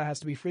that data has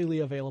to be freely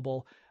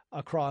available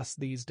across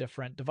these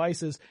different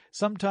devices.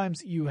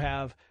 Sometimes you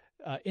have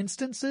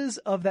instances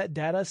of that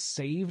data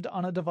saved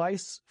on a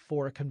device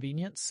for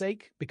convenience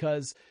sake,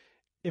 because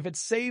if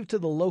it's saved to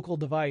the local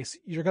device,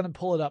 you're going to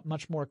pull it up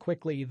much more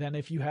quickly than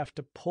if you have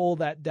to pull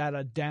that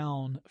data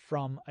down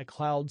from a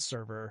cloud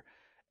server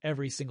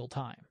every single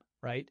time,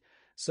 right?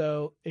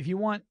 So if you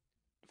want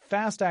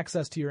fast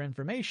access to your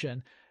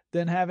information,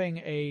 then having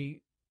a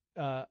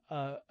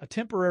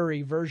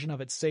temporary version of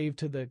it saved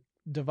to the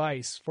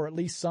device for at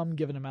least some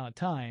given amount of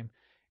time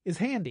is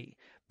handy.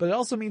 But it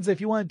also means that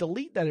if you want to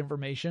delete that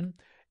information,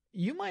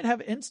 you might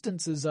have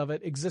instances of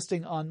it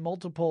existing on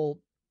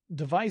multiple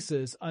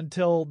devices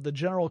until the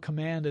general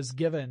command is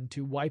given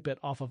to wipe it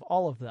off of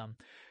all of them.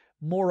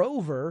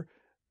 Moreover,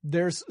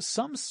 there's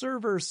some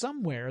server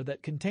somewhere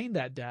that contained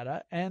that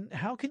data, and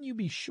how can you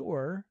be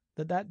sure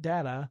that that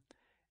data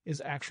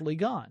is actually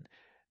gone?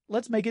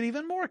 Let's make it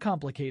even more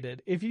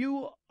complicated. If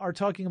you are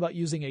talking about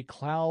using a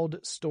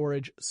cloud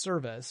storage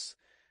service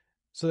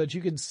so that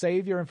you can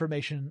save your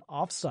information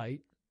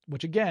off-site,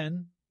 which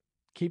again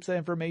keeps that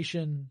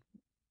information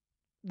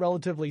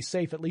relatively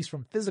safe, at least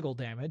from physical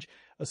damage,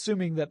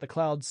 assuming that the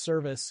cloud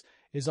service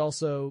is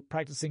also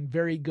practicing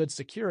very good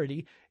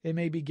security, it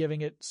may be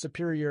giving it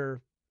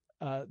superior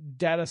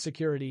data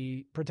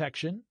security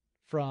protection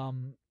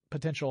from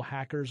potential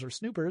hackers or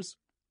snoopers.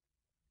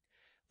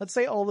 Let's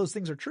say all those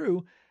things are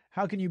true.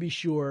 How can you be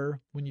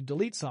sure when you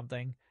delete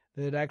something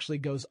that it actually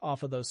goes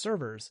off of those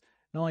servers?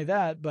 Not only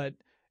that, but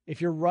if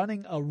you're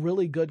running a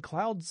really good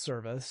cloud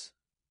service,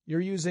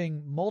 you're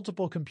using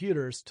multiple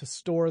computers to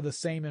store the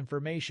same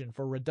information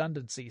for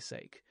redundancy's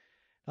sake.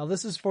 Now,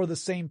 this is for the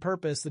same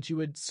purpose that you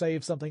would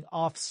save something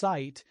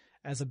off-site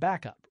as a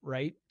backup,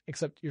 right?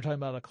 Except you're talking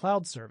about a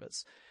cloud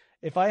service.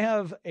 If I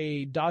have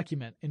a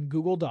document in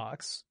Google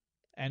Docs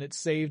and it's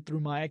saved through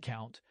my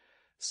account,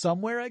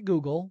 somewhere at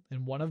Google,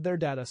 in one of their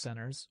data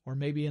centers, or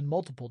maybe in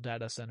multiple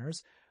data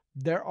centers,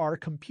 there are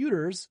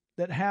computers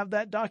that have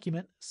that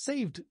document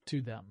saved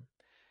to them.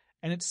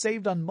 And it's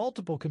saved on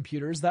multiple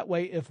computers. That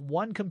way, if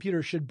one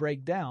computer should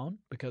break down,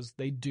 because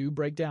they do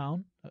break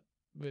down,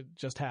 it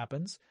just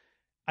happens,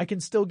 I can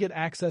still get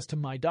access to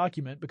my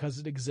document because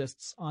it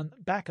exists on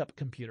backup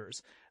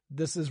computers.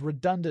 This is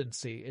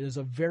redundancy. It is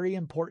a very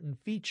important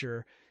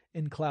feature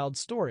in cloud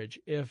storage.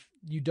 If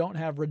you don't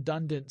have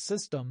redundant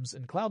systems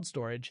in cloud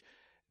storage,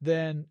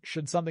 then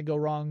should something go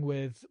wrong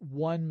with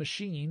one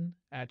machine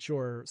at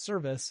your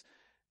service,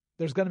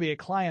 there's going to be a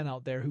client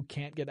out there who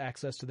can't get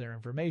access to their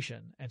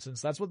information. And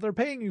since that's what they're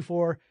paying you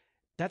for,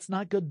 that's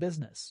not good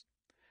business.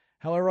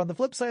 However, on the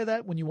flip side of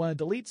that, when you want to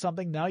delete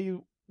something, now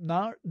you're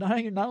not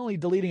only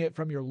deleting it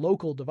from your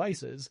local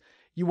devices,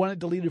 you want it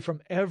deleted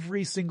from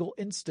every single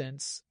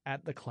instance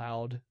at the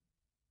cloud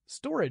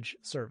storage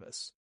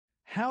service.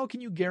 How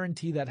can you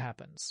guarantee that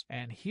happens?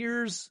 And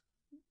here's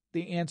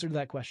the answer to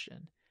that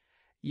question.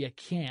 You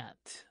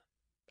can't.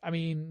 I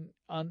mean,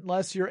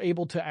 unless you're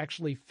able to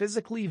actually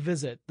physically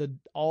visit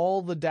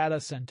all the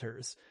data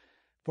centers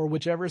for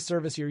whichever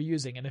service you're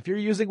using. And if you're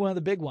using one of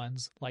the big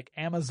ones like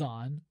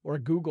Amazon or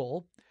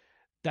Google,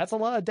 that's a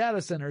lot of data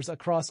centers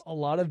across a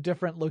lot of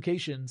different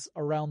locations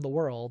around the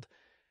world.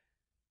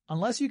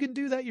 Unless you can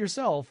do that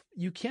yourself,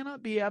 you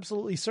cannot be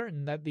absolutely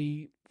certain that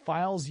the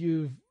files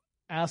you've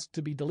asked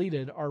to be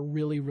deleted are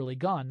really, really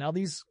gone. Now,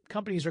 these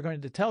companies are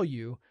going to tell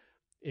you,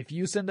 if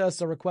you send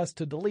us a request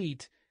to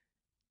delete,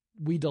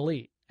 we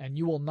delete. and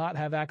you will not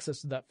have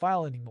access to that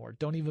file anymore.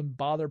 Don't even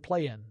bother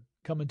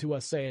coming to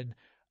us saying,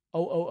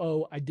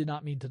 oh, I did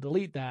not mean to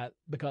delete that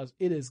because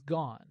it is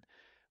gone.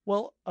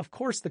 Well, of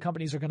course the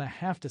companies are going to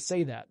have to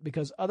say that,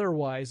 because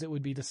otherwise it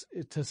would be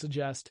to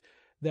suggest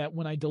that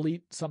when I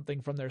delete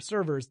something from their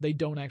servers, they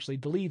don't actually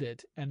delete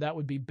it, and that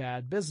would be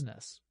bad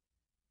business.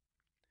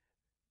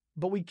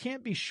 But we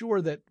can't be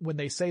sure that when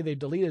they say they've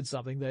deleted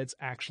something that it's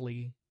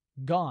actually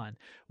gone.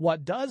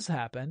 What does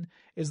happen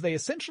is they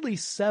essentially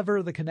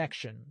sever the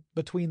connection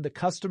between the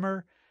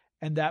customer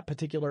and that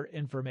particular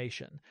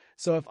information.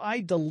 So if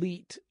I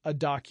delete a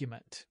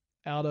document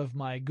out of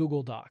my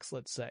Google Docs,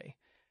 let's say,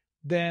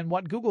 then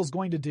what Google's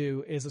going to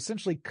do is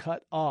essentially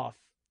cut off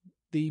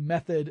the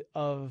method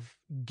of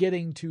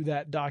getting to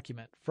that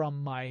document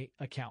from my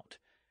account.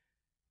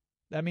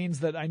 That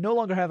means that I no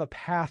longer have a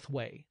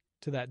pathway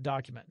to that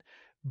document,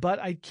 but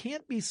I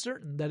can't be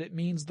certain that it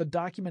means the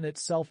document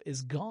itself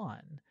is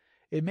gone.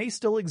 It may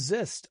still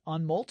exist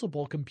on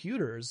multiple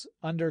computers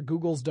under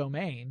Google's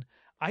domain.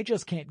 I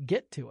just can't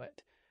get to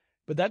it.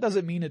 But that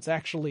doesn't mean it's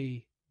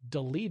actually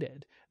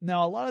deleted.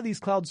 Now, a lot of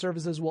these cloud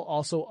services will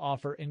also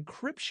offer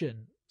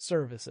encryption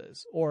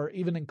services, or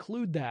even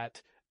include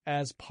that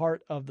as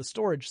part of the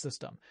storage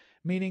system,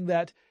 meaning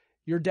that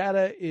your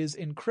data is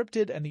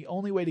encrypted and the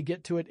only way to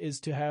get to it is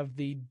to have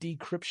the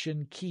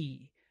decryption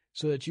key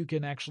so that you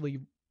can actually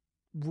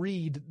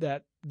read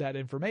that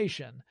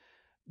information.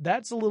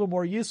 That's a little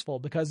more useful,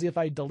 because if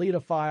I delete a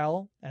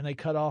file and they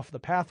cut off the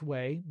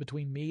pathway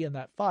between me and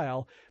that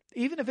file,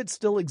 even if it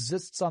still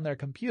exists on their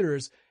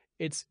computers,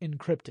 it's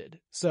encrypted.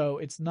 So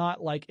it's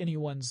not like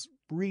anyone's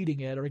reading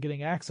it or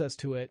getting access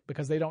to it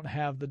because they don't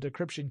have the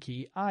decryption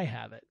key. I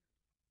have it.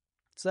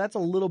 So that's a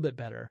little bit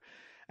better.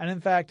 And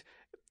in fact,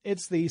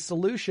 it's the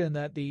solution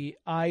that the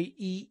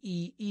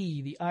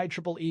IEEE, the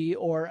IEEE,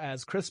 or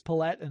as Chris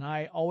Pollette and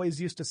I always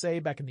used to say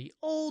back in the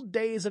old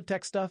days of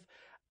tech stuff,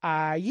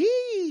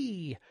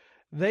 IE,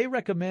 they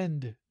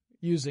recommend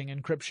using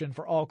encryption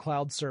for all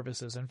cloud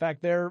services. In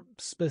fact, their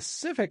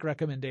specific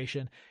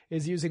recommendation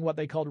is using what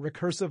they called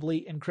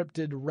recursively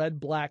encrypted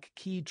red-black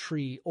key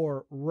tree,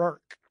 or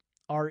RERK,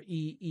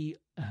 R-E-R-K,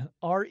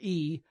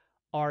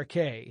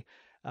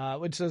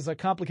 which is a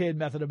complicated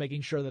method of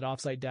making sure that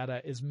offsite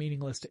data is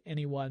meaningless to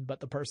anyone but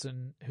the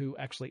person who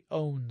actually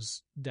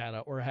owns data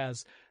or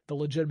has the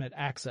legitimate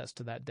access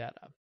to that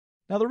data.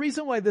 Now, the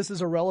reason why this is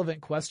a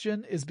relevant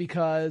question is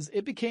because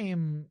it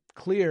became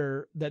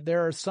clear that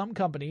there are some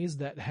companies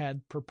that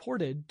had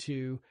purported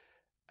to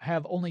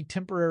have only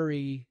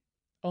temporary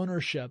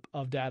ownership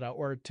of data,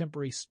 or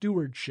temporary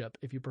stewardship,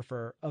 if you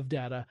prefer, of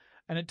data,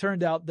 and it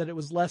turned out that it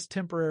was less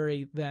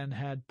temporary than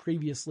had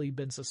previously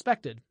been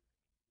suspected.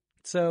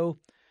 So,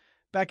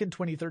 back in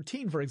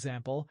 2013, for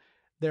example,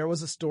 there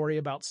was a story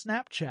about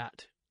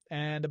Snapchat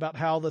and about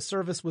how the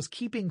service was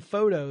keeping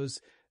photos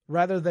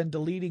rather than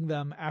deleting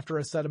them after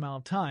a set amount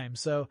of time.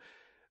 So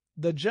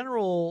the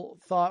general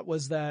thought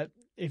was that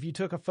if you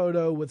took a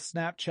photo with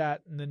Snapchat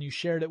and then you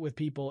shared it with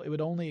people, it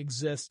would only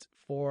exist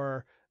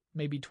for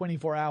maybe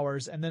 24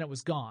 hours and then it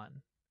was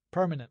gone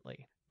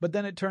permanently. But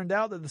then it turned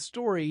out that the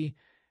story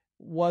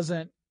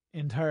wasn't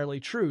entirely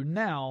true.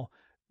 Now,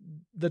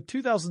 the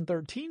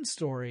 2013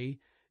 story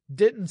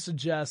didn't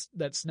suggest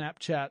that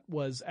Snapchat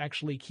was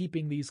actually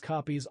keeping these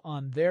copies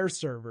on their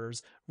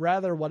servers.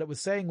 Rather, what it was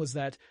saying was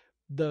that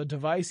the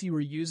device you were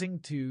using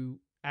to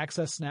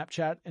access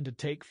Snapchat and to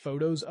take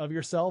photos of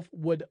yourself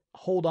would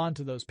hold on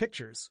to those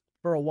pictures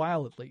for a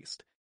while at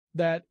least.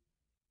 That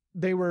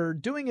they were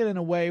doing it in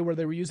a way where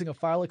they were using a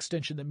file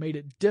extension that made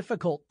it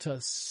difficult to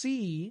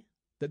see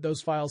that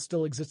those files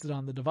still existed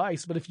on the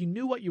device. But if you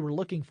knew what you were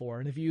looking for,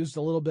 and if you used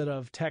a little bit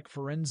of tech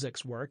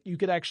forensics work, you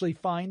could actually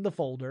find the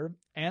folder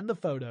and the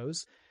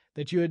photos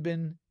that you had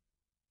been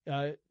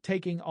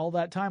taking all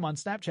that time on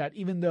Snapchat,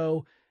 even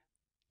though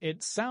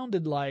it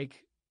sounded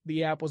like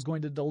the app was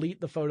going to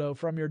delete the photo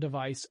from your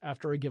device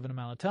after a given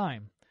amount of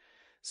time.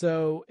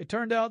 So it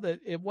turned out that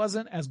it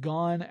wasn't as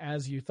gone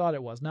as you thought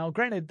it was. Now,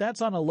 granted,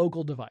 that's on a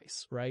local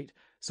device, right?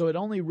 So it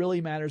only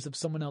really matters if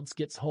someone else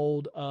gets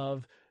hold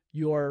of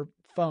your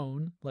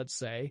phone, let's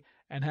say,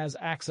 and has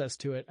access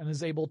to it and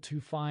is able to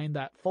find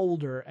that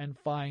folder and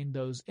find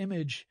those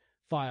image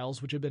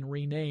files which have been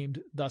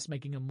renamed, thus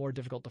making them more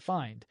difficult to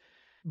find.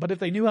 But if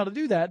they knew how to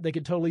do that, they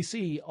could totally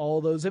see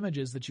all those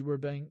images that you were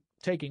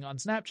taking on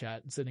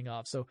Snapchat and sending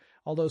off. So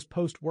all those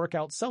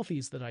post-workout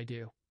selfies that I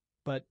do.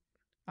 But,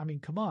 I mean,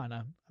 come on,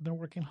 I've been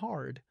working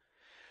hard.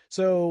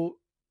 So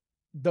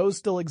those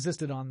still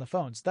existed on the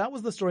phones. That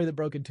was the story that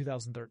broke in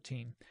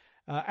 2013.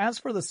 As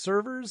for the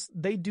servers,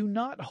 they do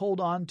not hold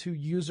on to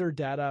user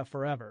data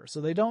forever. So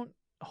they don't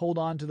hold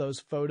on to those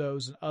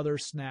photos and other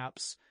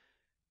snaps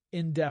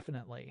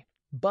indefinitely.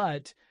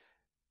 But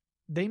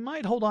they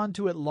might hold on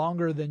to it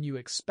longer than you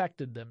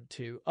expected them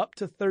to, up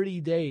to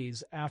 30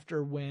 days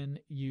after when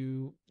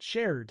you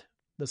shared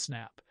the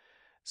snap.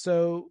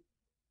 So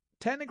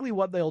technically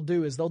what they'll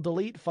do is they'll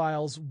delete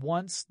files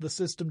once the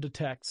system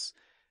detects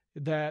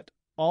that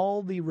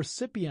all the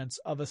recipients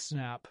of a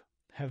snap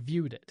have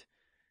viewed it.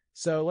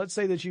 So let's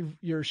say that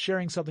you're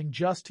sharing something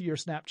just to your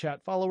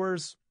Snapchat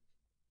followers,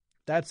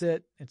 That's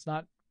it. It's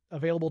not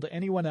available to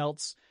anyone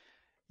else.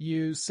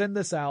 You send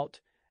this out,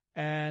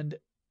 and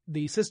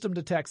the system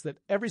detects that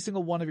every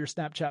single one of your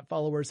Snapchat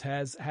followers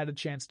has had a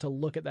chance to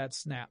look at that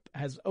snap,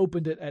 has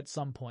opened it at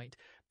some point.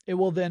 It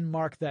will then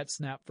mark that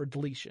snap for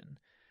deletion.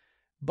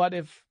 But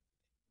if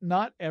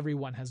not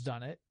everyone has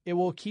done it, it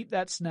will keep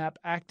that snap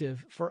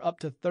active for up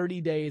to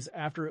 30 days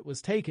after it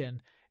was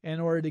taken in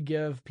order to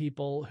give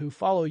people who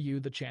follow you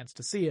the chance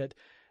to see it,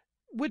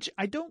 which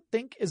I don't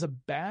think is a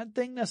bad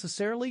thing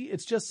necessarily.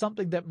 It's just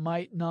something that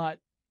might not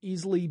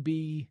easily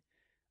be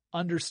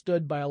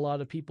understood by a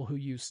lot of people who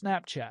use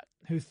Snapchat,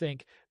 who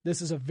think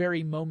this is a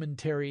very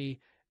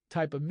momentary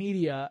type of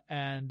media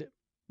and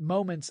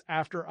moments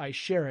after I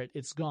share it,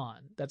 it's gone.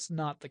 That's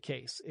not the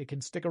case. It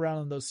can stick around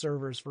on those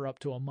servers for up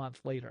to a month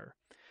later.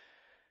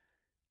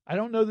 I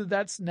don't know that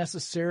that's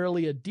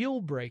necessarily a deal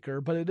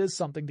breaker, but it is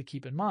something to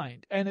keep in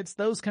mind. And it's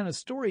those kind of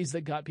stories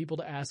that got people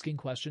to asking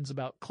questions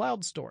about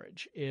cloud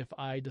storage. If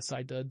I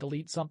decide to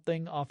delete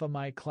something off of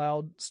my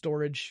cloud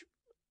storage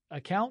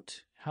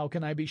account, how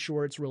can I be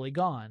sure it's really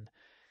gone?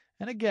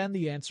 And again,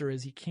 the answer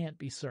is you can't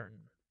be certain.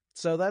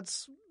 So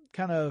that's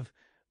kind of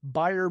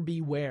buyer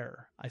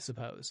beware, I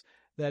suppose.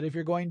 That if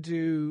you're going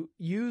to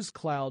use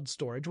cloud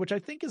storage, which I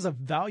think is a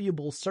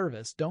valuable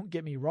service, don't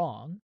get me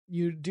wrong,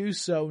 you do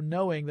so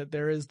knowing that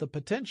there is the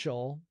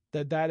potential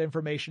that that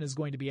information is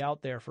going to be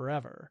out there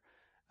forever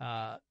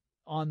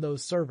on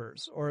those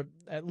servers, or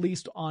at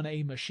least on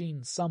a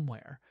machine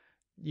somewhere.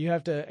 You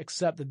have to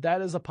accept that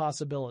that is a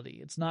possibility.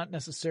 It's not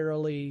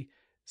necessarily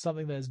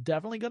something that is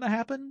definitely going to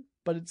happen,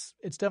 but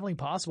it's definitely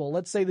possible.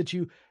 Let's say that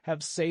you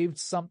have saved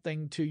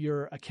something to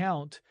your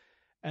account,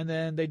 and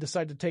then they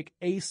decide to take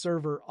a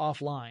server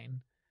offline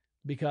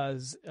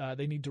because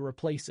they need to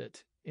replace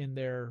it in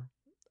their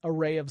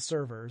array of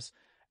servers.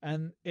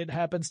 And it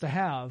happens to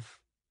have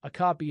a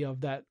copy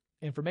of that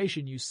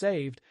information you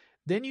saved.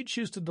 Then you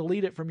choose to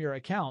delete it from your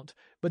account.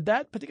 But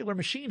that particular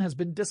machine has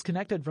been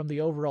disconnected from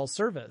the overall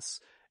service.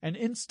 An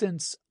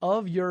instance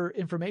of your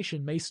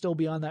information may still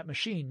be on that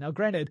machine. Now,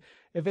 granted,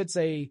 if it's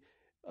a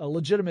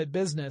legitimate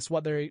business,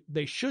 what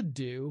they should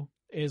do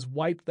is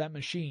wipe that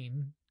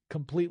machine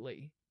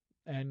completely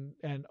and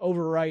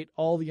overwrite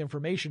all the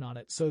information on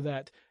it so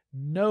that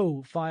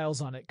no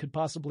files on it could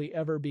possibly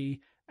ever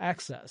be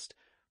accessed.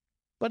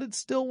 But it's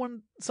still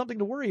something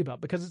to worry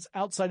about because it's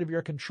outside of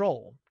your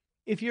control.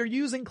 If you're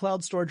using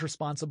cloud storage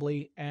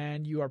responsibly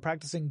and you are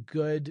practicing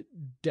good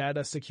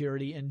data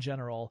security in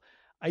general,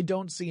 I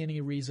don't see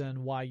any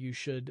reason why you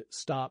should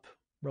stop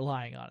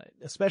relying on it,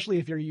 especially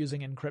if you're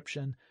using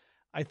encryption.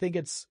 I think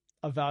it's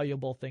a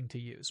valuable thing to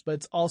use, but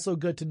it's also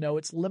good to know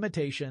its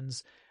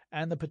limitations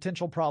and the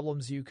potential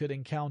problems you could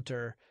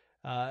encounter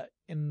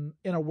in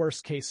a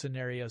worst case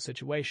scenario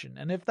situation.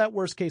 And if that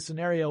worst case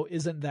scenario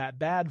isn't that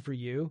bad for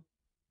you,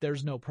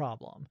 there's no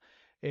problem.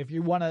 If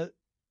you want to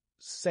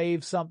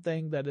save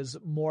something that is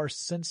more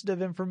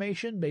sensitive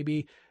information,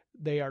 maybe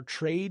they are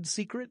trade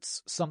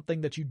secrets,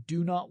 something that you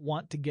do not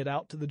want to get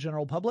out to the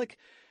general public,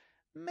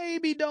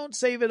 maybe don't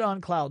save it on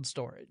cloud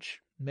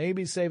storage.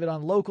 Maybe save it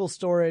on local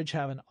storage,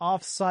 have an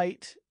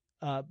off-site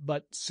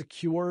but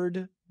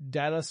secured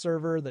data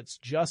server that's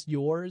just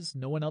yours.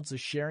 No one else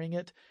is sharing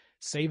it.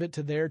 Save it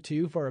to there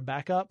too for a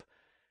backup.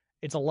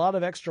 It's a lot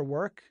of extra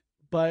work,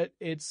 but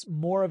it's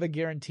more of a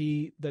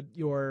guarantee that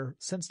your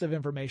sensitive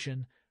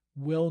information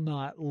will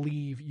not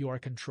leave your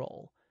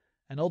control.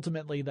 And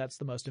ultimately, that's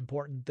the most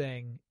important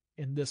thing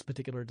in this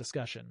particular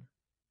discussion.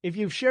 If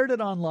you've shared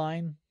it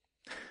online,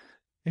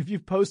 if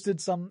you've posted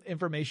some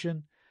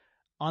information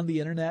on the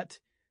internet,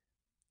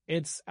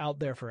 it's out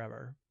there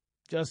forever.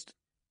 Just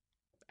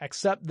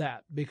accept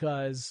that,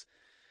 because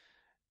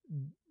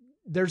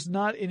there's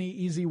not any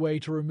easy way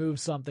to remove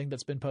something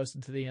that's been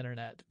posted to the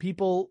internet.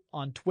 People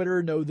on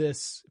Twitter know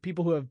this.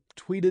 People who have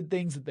tweeted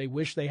things that they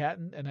wish they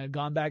hadn't and had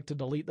gone back to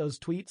delete those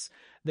tweets,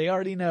 they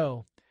already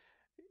know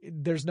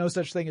there's no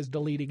such thing as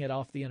deleting it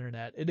off the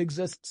internet. It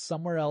exists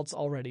somewhere else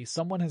already.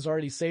 Someone has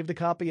already saved a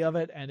copy of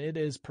it, and it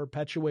is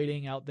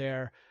perpetuating out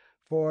there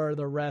for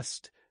the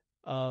rest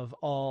of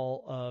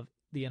all of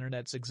the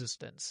internet's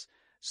existence.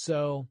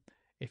 So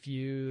if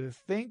you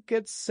think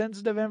it's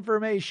sensitive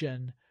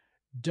information,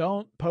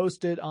 don't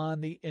post it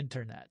on the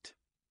internet.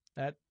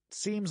 That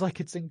seems like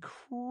it's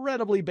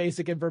incredibly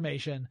basic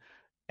information,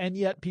 and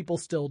yet people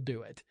still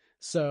do it.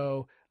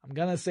 So I'm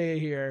going to say it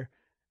here,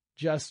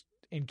 just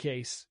in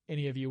case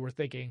any of you were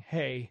thinking,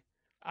 hey,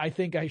 I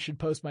think I should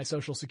post my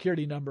social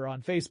security number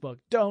on Facebook.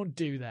 Don't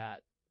do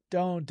that.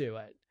 Don't do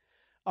it.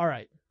 All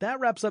right, that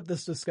wraps up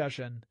this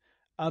discussion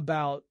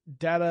about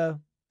data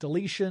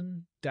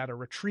deletion, data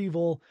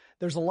retrieval.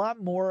 There's a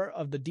lot more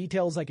of the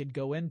details I could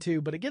go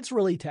into, but it gets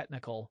really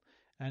technical,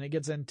 and it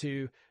gets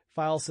into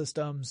file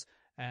systems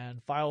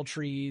and file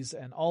trees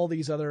and all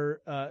these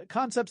other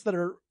concepts that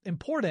are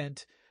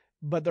important,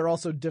 but they're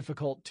also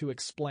difficult to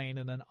explain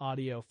in an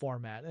audio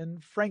format.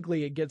 And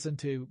frankly, it gets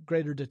into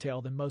greater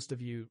detail than most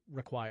of you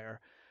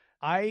require.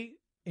 I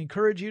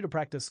encourage you to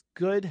practice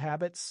good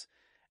habits.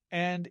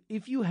 And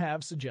if you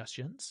have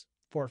suggestions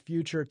for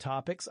future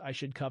topics I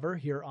should cover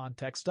here on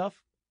Tech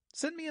Stuff,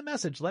 send me a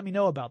message. Let me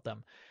know about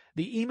them.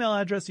 The email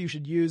address you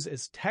should use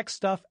is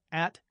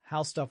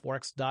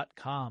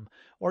techstuff@howstuffworks.com,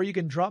 or you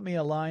can drop me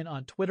a line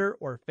on Twitter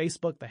or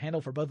Facebook. The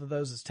handle for both of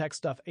those is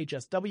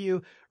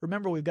techstuffhsw.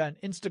 Remember, we've got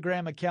an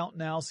Instagram account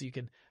now, so you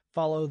can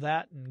follow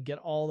that and get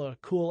all the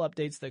cool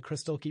updates that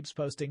Crystal keeps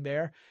posting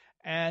there.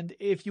 And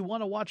if you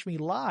want to watch me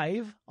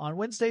live on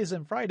Wednesdays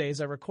and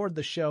Fridays, I record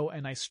the show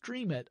and I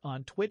stream it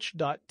on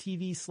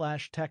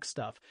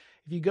twitch.tv/techstuff.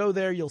 If you go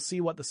there, you'll see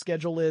what the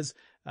schedule is.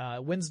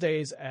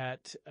 Wednesdays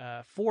at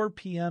 4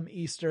 p.m.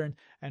 Eastern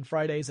and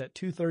Fridays at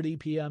 2:30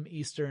 p.m.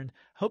 Eastern.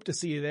 Hope to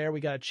see you there. We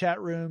got a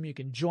chat room. You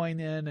can join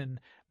in and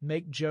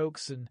make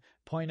jokes and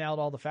point out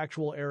all the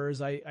factual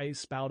errors I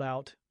spout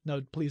out. No,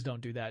 please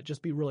don't do that.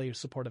 Just be really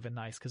supportive and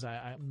nice, because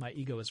my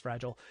ego is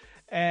fragile.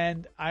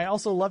 And I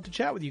also love to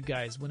chat with you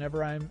guys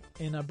whenever I'm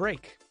in a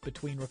break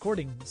between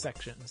recording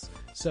sections.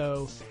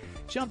 So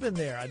jump in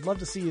there. I'd love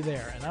to see you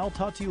there. And I'll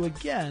talk to you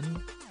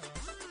again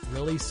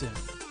really soon.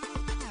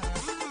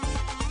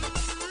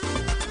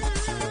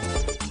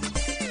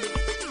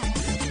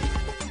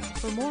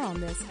 For more on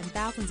this and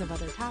thousands of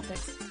other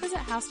topics, visit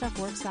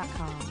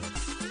howstuffworks.com.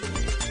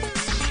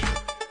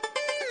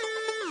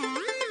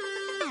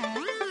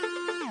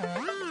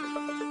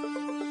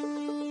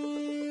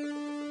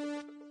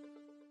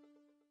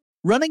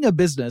 Running a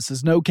business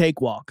is no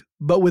cakewalk,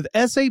 but with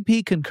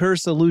SAP Concur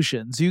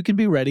Solutions, you can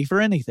be ready for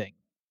anything.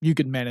 You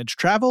can manage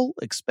travel,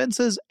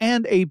 expenses,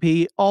 and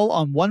AP all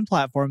on one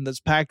platform that's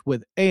packed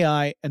with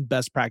AI and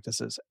best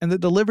practices, and that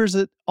delivers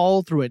it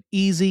all through an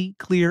easy,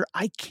 clear,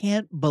 I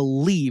can't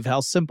believe how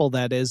simple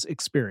that is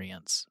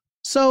experience.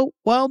 So,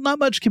 while not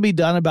much can be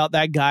done about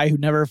that guy who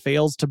never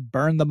fails to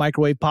burn the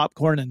microwave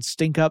popcorn and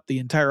stink up the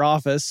entire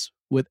office,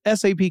 with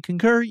SAP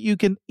Concur, you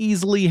can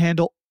easily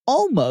handle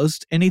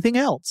almost anything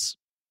else.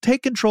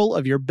 Take control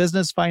of your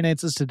business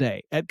finances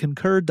today at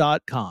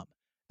concur.com.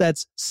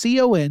 That's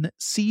CONCUR.com.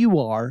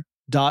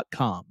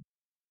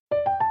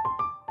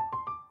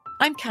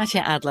 I'm Katya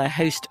Adler,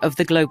 host of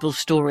The Global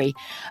Story.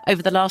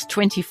 Over the last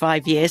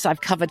 25 years, I've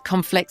covered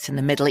conflicts in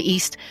the Middle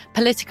East,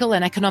 political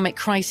and economic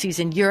crises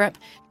in Europe,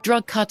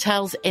 drug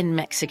cartels in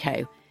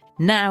Mexico.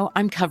 Now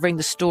I'm covering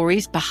the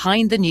stories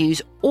behind the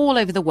news all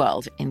over the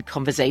world in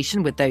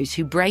conversation with those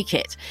who break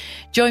it.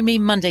 Join me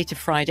Monday to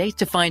Friday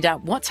to find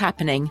out what's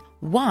happening,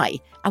 why,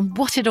 and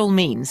what it all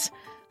means.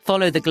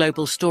 Follow The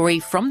Global Story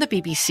from the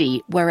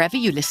BBC wherever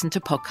you listen to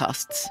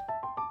podcasts.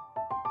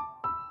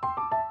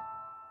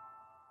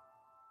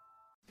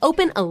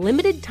 Open a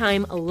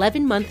limited-time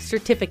 11-month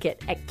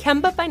certificate at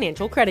Kemba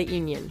Financial Credit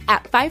Union.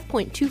 At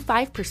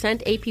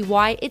 5.25%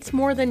 APY, it's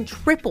more than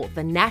triple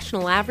the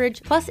national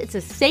average, plus it's a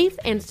safe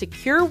and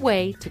secure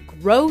way to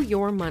grow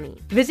your money.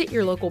 Visit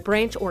your local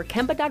branch or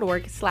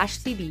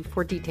kemba.org/cb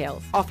for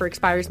details. Offer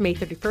expires May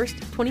 31st,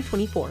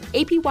 2024.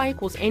 APY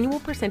equals annual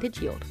percentage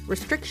yield.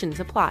 Restrictions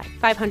apply.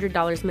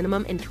 $500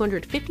 minimum and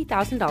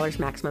 $250,000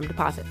 maximum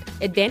deposit.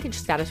 Advantage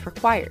status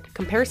required.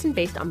 Comparison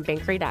based on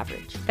bank rate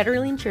average.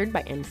 Federally insured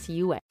by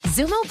NCUA.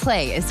 Xumo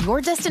Play is your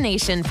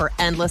destination for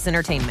endless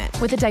entertainment.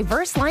 With a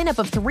diverse lineup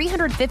of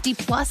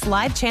 350-plus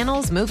live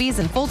channels, movies,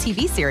 and full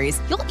TV series,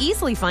 you'll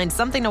easily find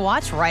something to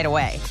watch right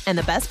away. And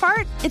the best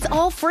part? It's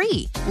all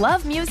free.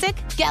 Love music?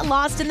 Get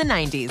lost in the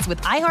 90s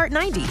with iHeart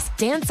 90s,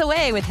 dance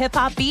away with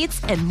hip-hop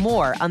beats, and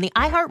more on the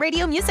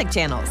iHeartRadio music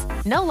channels.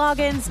 No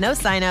logins, no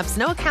signups,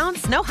 no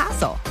accounts, no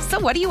hassle. So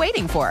what are you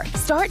waiting for?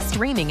 Start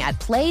streaming at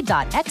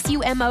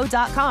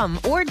play.xumo.com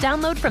or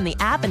download from the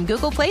app and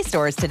Google Play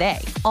stores today.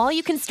 All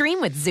you can stream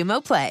with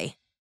Xumo Play.